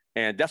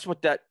 And that's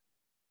what that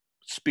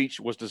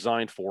speech was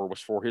designed for, was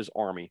for his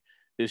army,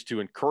 is to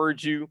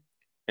encourage you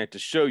and to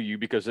show you,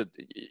 because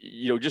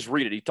just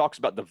read it. He talks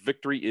about the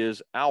victory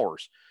is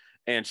ours.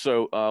 And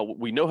so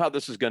we know how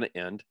this is going to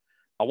end.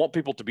 I want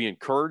people to be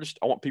encouraged.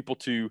 I want people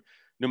to,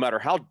 no matter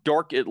how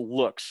dark it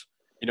looks,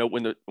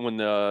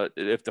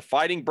 if the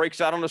fighting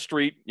breaks out on the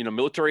street,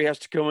 military has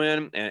to come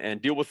in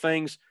and deal with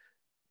things,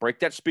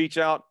 break that speech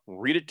out,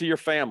 read it to your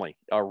family,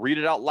 read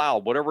it out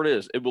loud, whatever it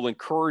is. It will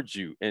encourage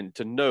you and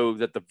to know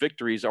that the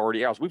victory is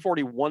already ours. We've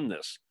already won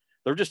this.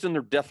 They're just in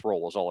their death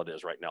roll is all it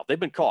is right now. They've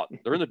been caught.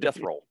 They're in the death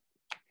roll.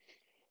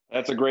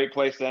 That's a great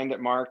place to end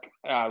it, Mark.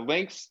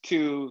 Links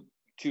to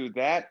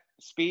that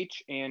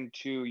speech and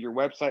to your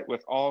website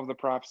with all of the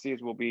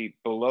prophecies will be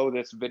below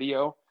this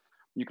video.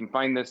 You can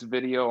find this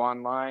video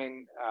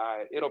online.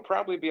 It'll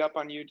probably be up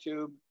on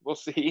YouTube. We'll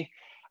see.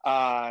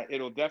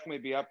 It'll definitely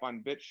be up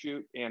on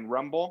BitChute and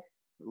Rumble.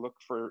 Look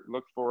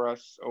for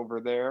us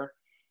over there.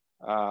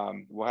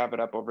 We'll have it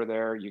up over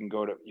there. You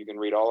can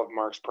read all of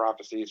Mark's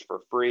prophecies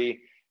for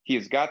free.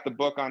 He's got the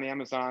book on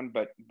Amazon,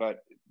 but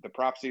the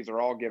prophecies are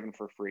all given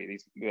for free.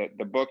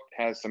 The book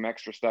has some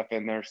extra stuff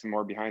in there, some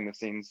more behind the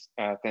scenes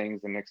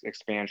things and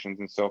expansions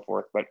and so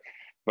forth.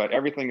 But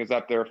everything is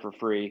up there for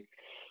free.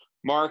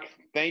 Mark,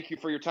 thank you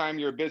for your time.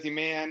 You're a busy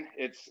man.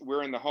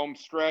 We're in the home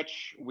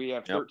stretch. We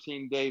have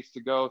 13 days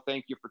to go.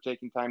 Thank you for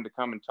taking time to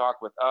come and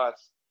talk with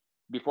us.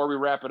 Before we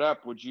wrap it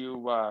up, would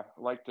you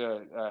like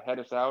to head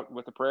us out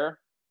with a prayer?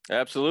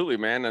 Absolutely,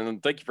 man.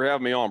 And thank you for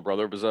having me on,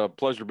 brother. It was a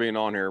pleasure being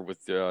on here with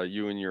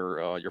you and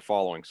your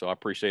following. So I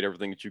appreciate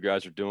everything that you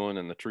guys are doing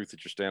and the truth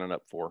that you're standing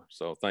up for.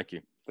 So thank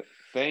you.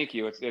 Thank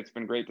you. It's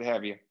been great to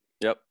have you.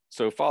 Yep.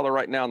 So, Father,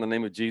 right now, in the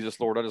name of Jesus,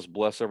 Lord, I just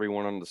bless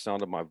everyone under the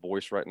sound of my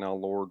voice right now,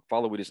 Lord.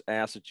 Father, we just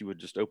ask that you would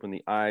just open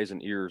the eyes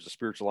and ears, the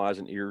spiritual eyes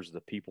and ears of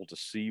the people to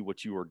see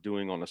what you are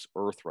doing on this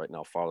earth right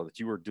now, Father, that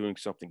you are doing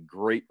something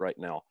great right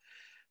now.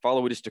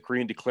 Father, we just decree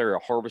and declare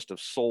a harvest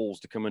of souls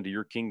to come into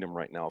your kingdom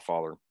right now,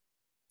 Father.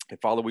 And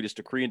Father, we just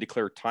decree and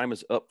declare time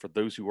is up for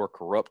those who are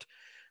corrupt.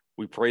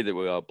 We pray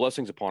that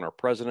blessings upon our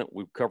president.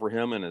 We cover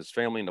him and his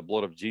family in the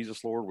blood of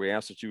Jesus, Lord. We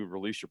ask that you would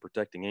release your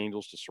protecting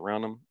angels to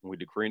surround them. And we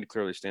decree and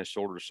declare they stand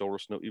shoulder to shoulder,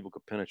 so no evil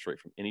could penetrate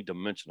from any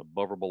dimension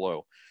above or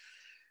below.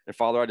 And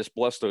Father, I just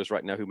bless those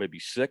right now who may be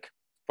sick.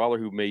 Father,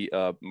 who may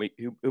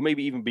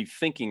maybe even be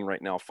thinking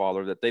right now,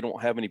 Father, that they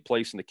don't have any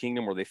place in the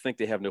kingdom, or they think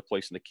they have no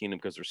place in the kingdom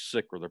because they're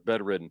sick or they're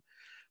bedridden.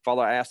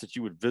 Father, I ask that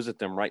you would visit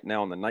them right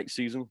now in the night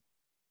season.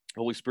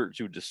 Holy Spirit,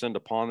 you would descend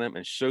upon them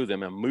and show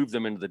them and move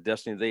them into the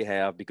destiny they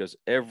have, because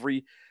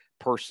every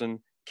person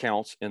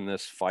counts in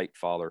this fight,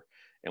 Father.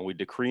 And we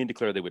decree and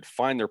declare they would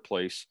find their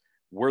place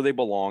where they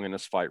belong in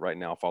this fight right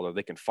now, Father.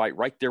 They can fight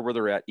right there where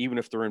they're at, even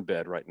if they're in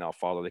bed right now,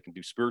 Father. They can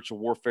do spiritual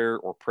warfare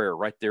or prayer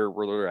right there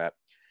where they're at.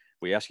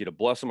 We ask you to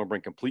bless them and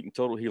bring complete and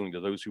total healing to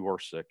those who are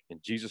sick. In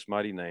Jesus'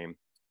 mighty name,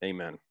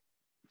 amen.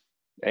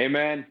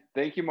 Amen.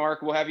 Thank you,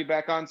 Mark. We'll have you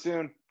back on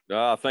soon.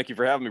 Thank you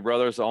for having me,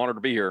 brother. It's an honor to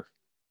be here.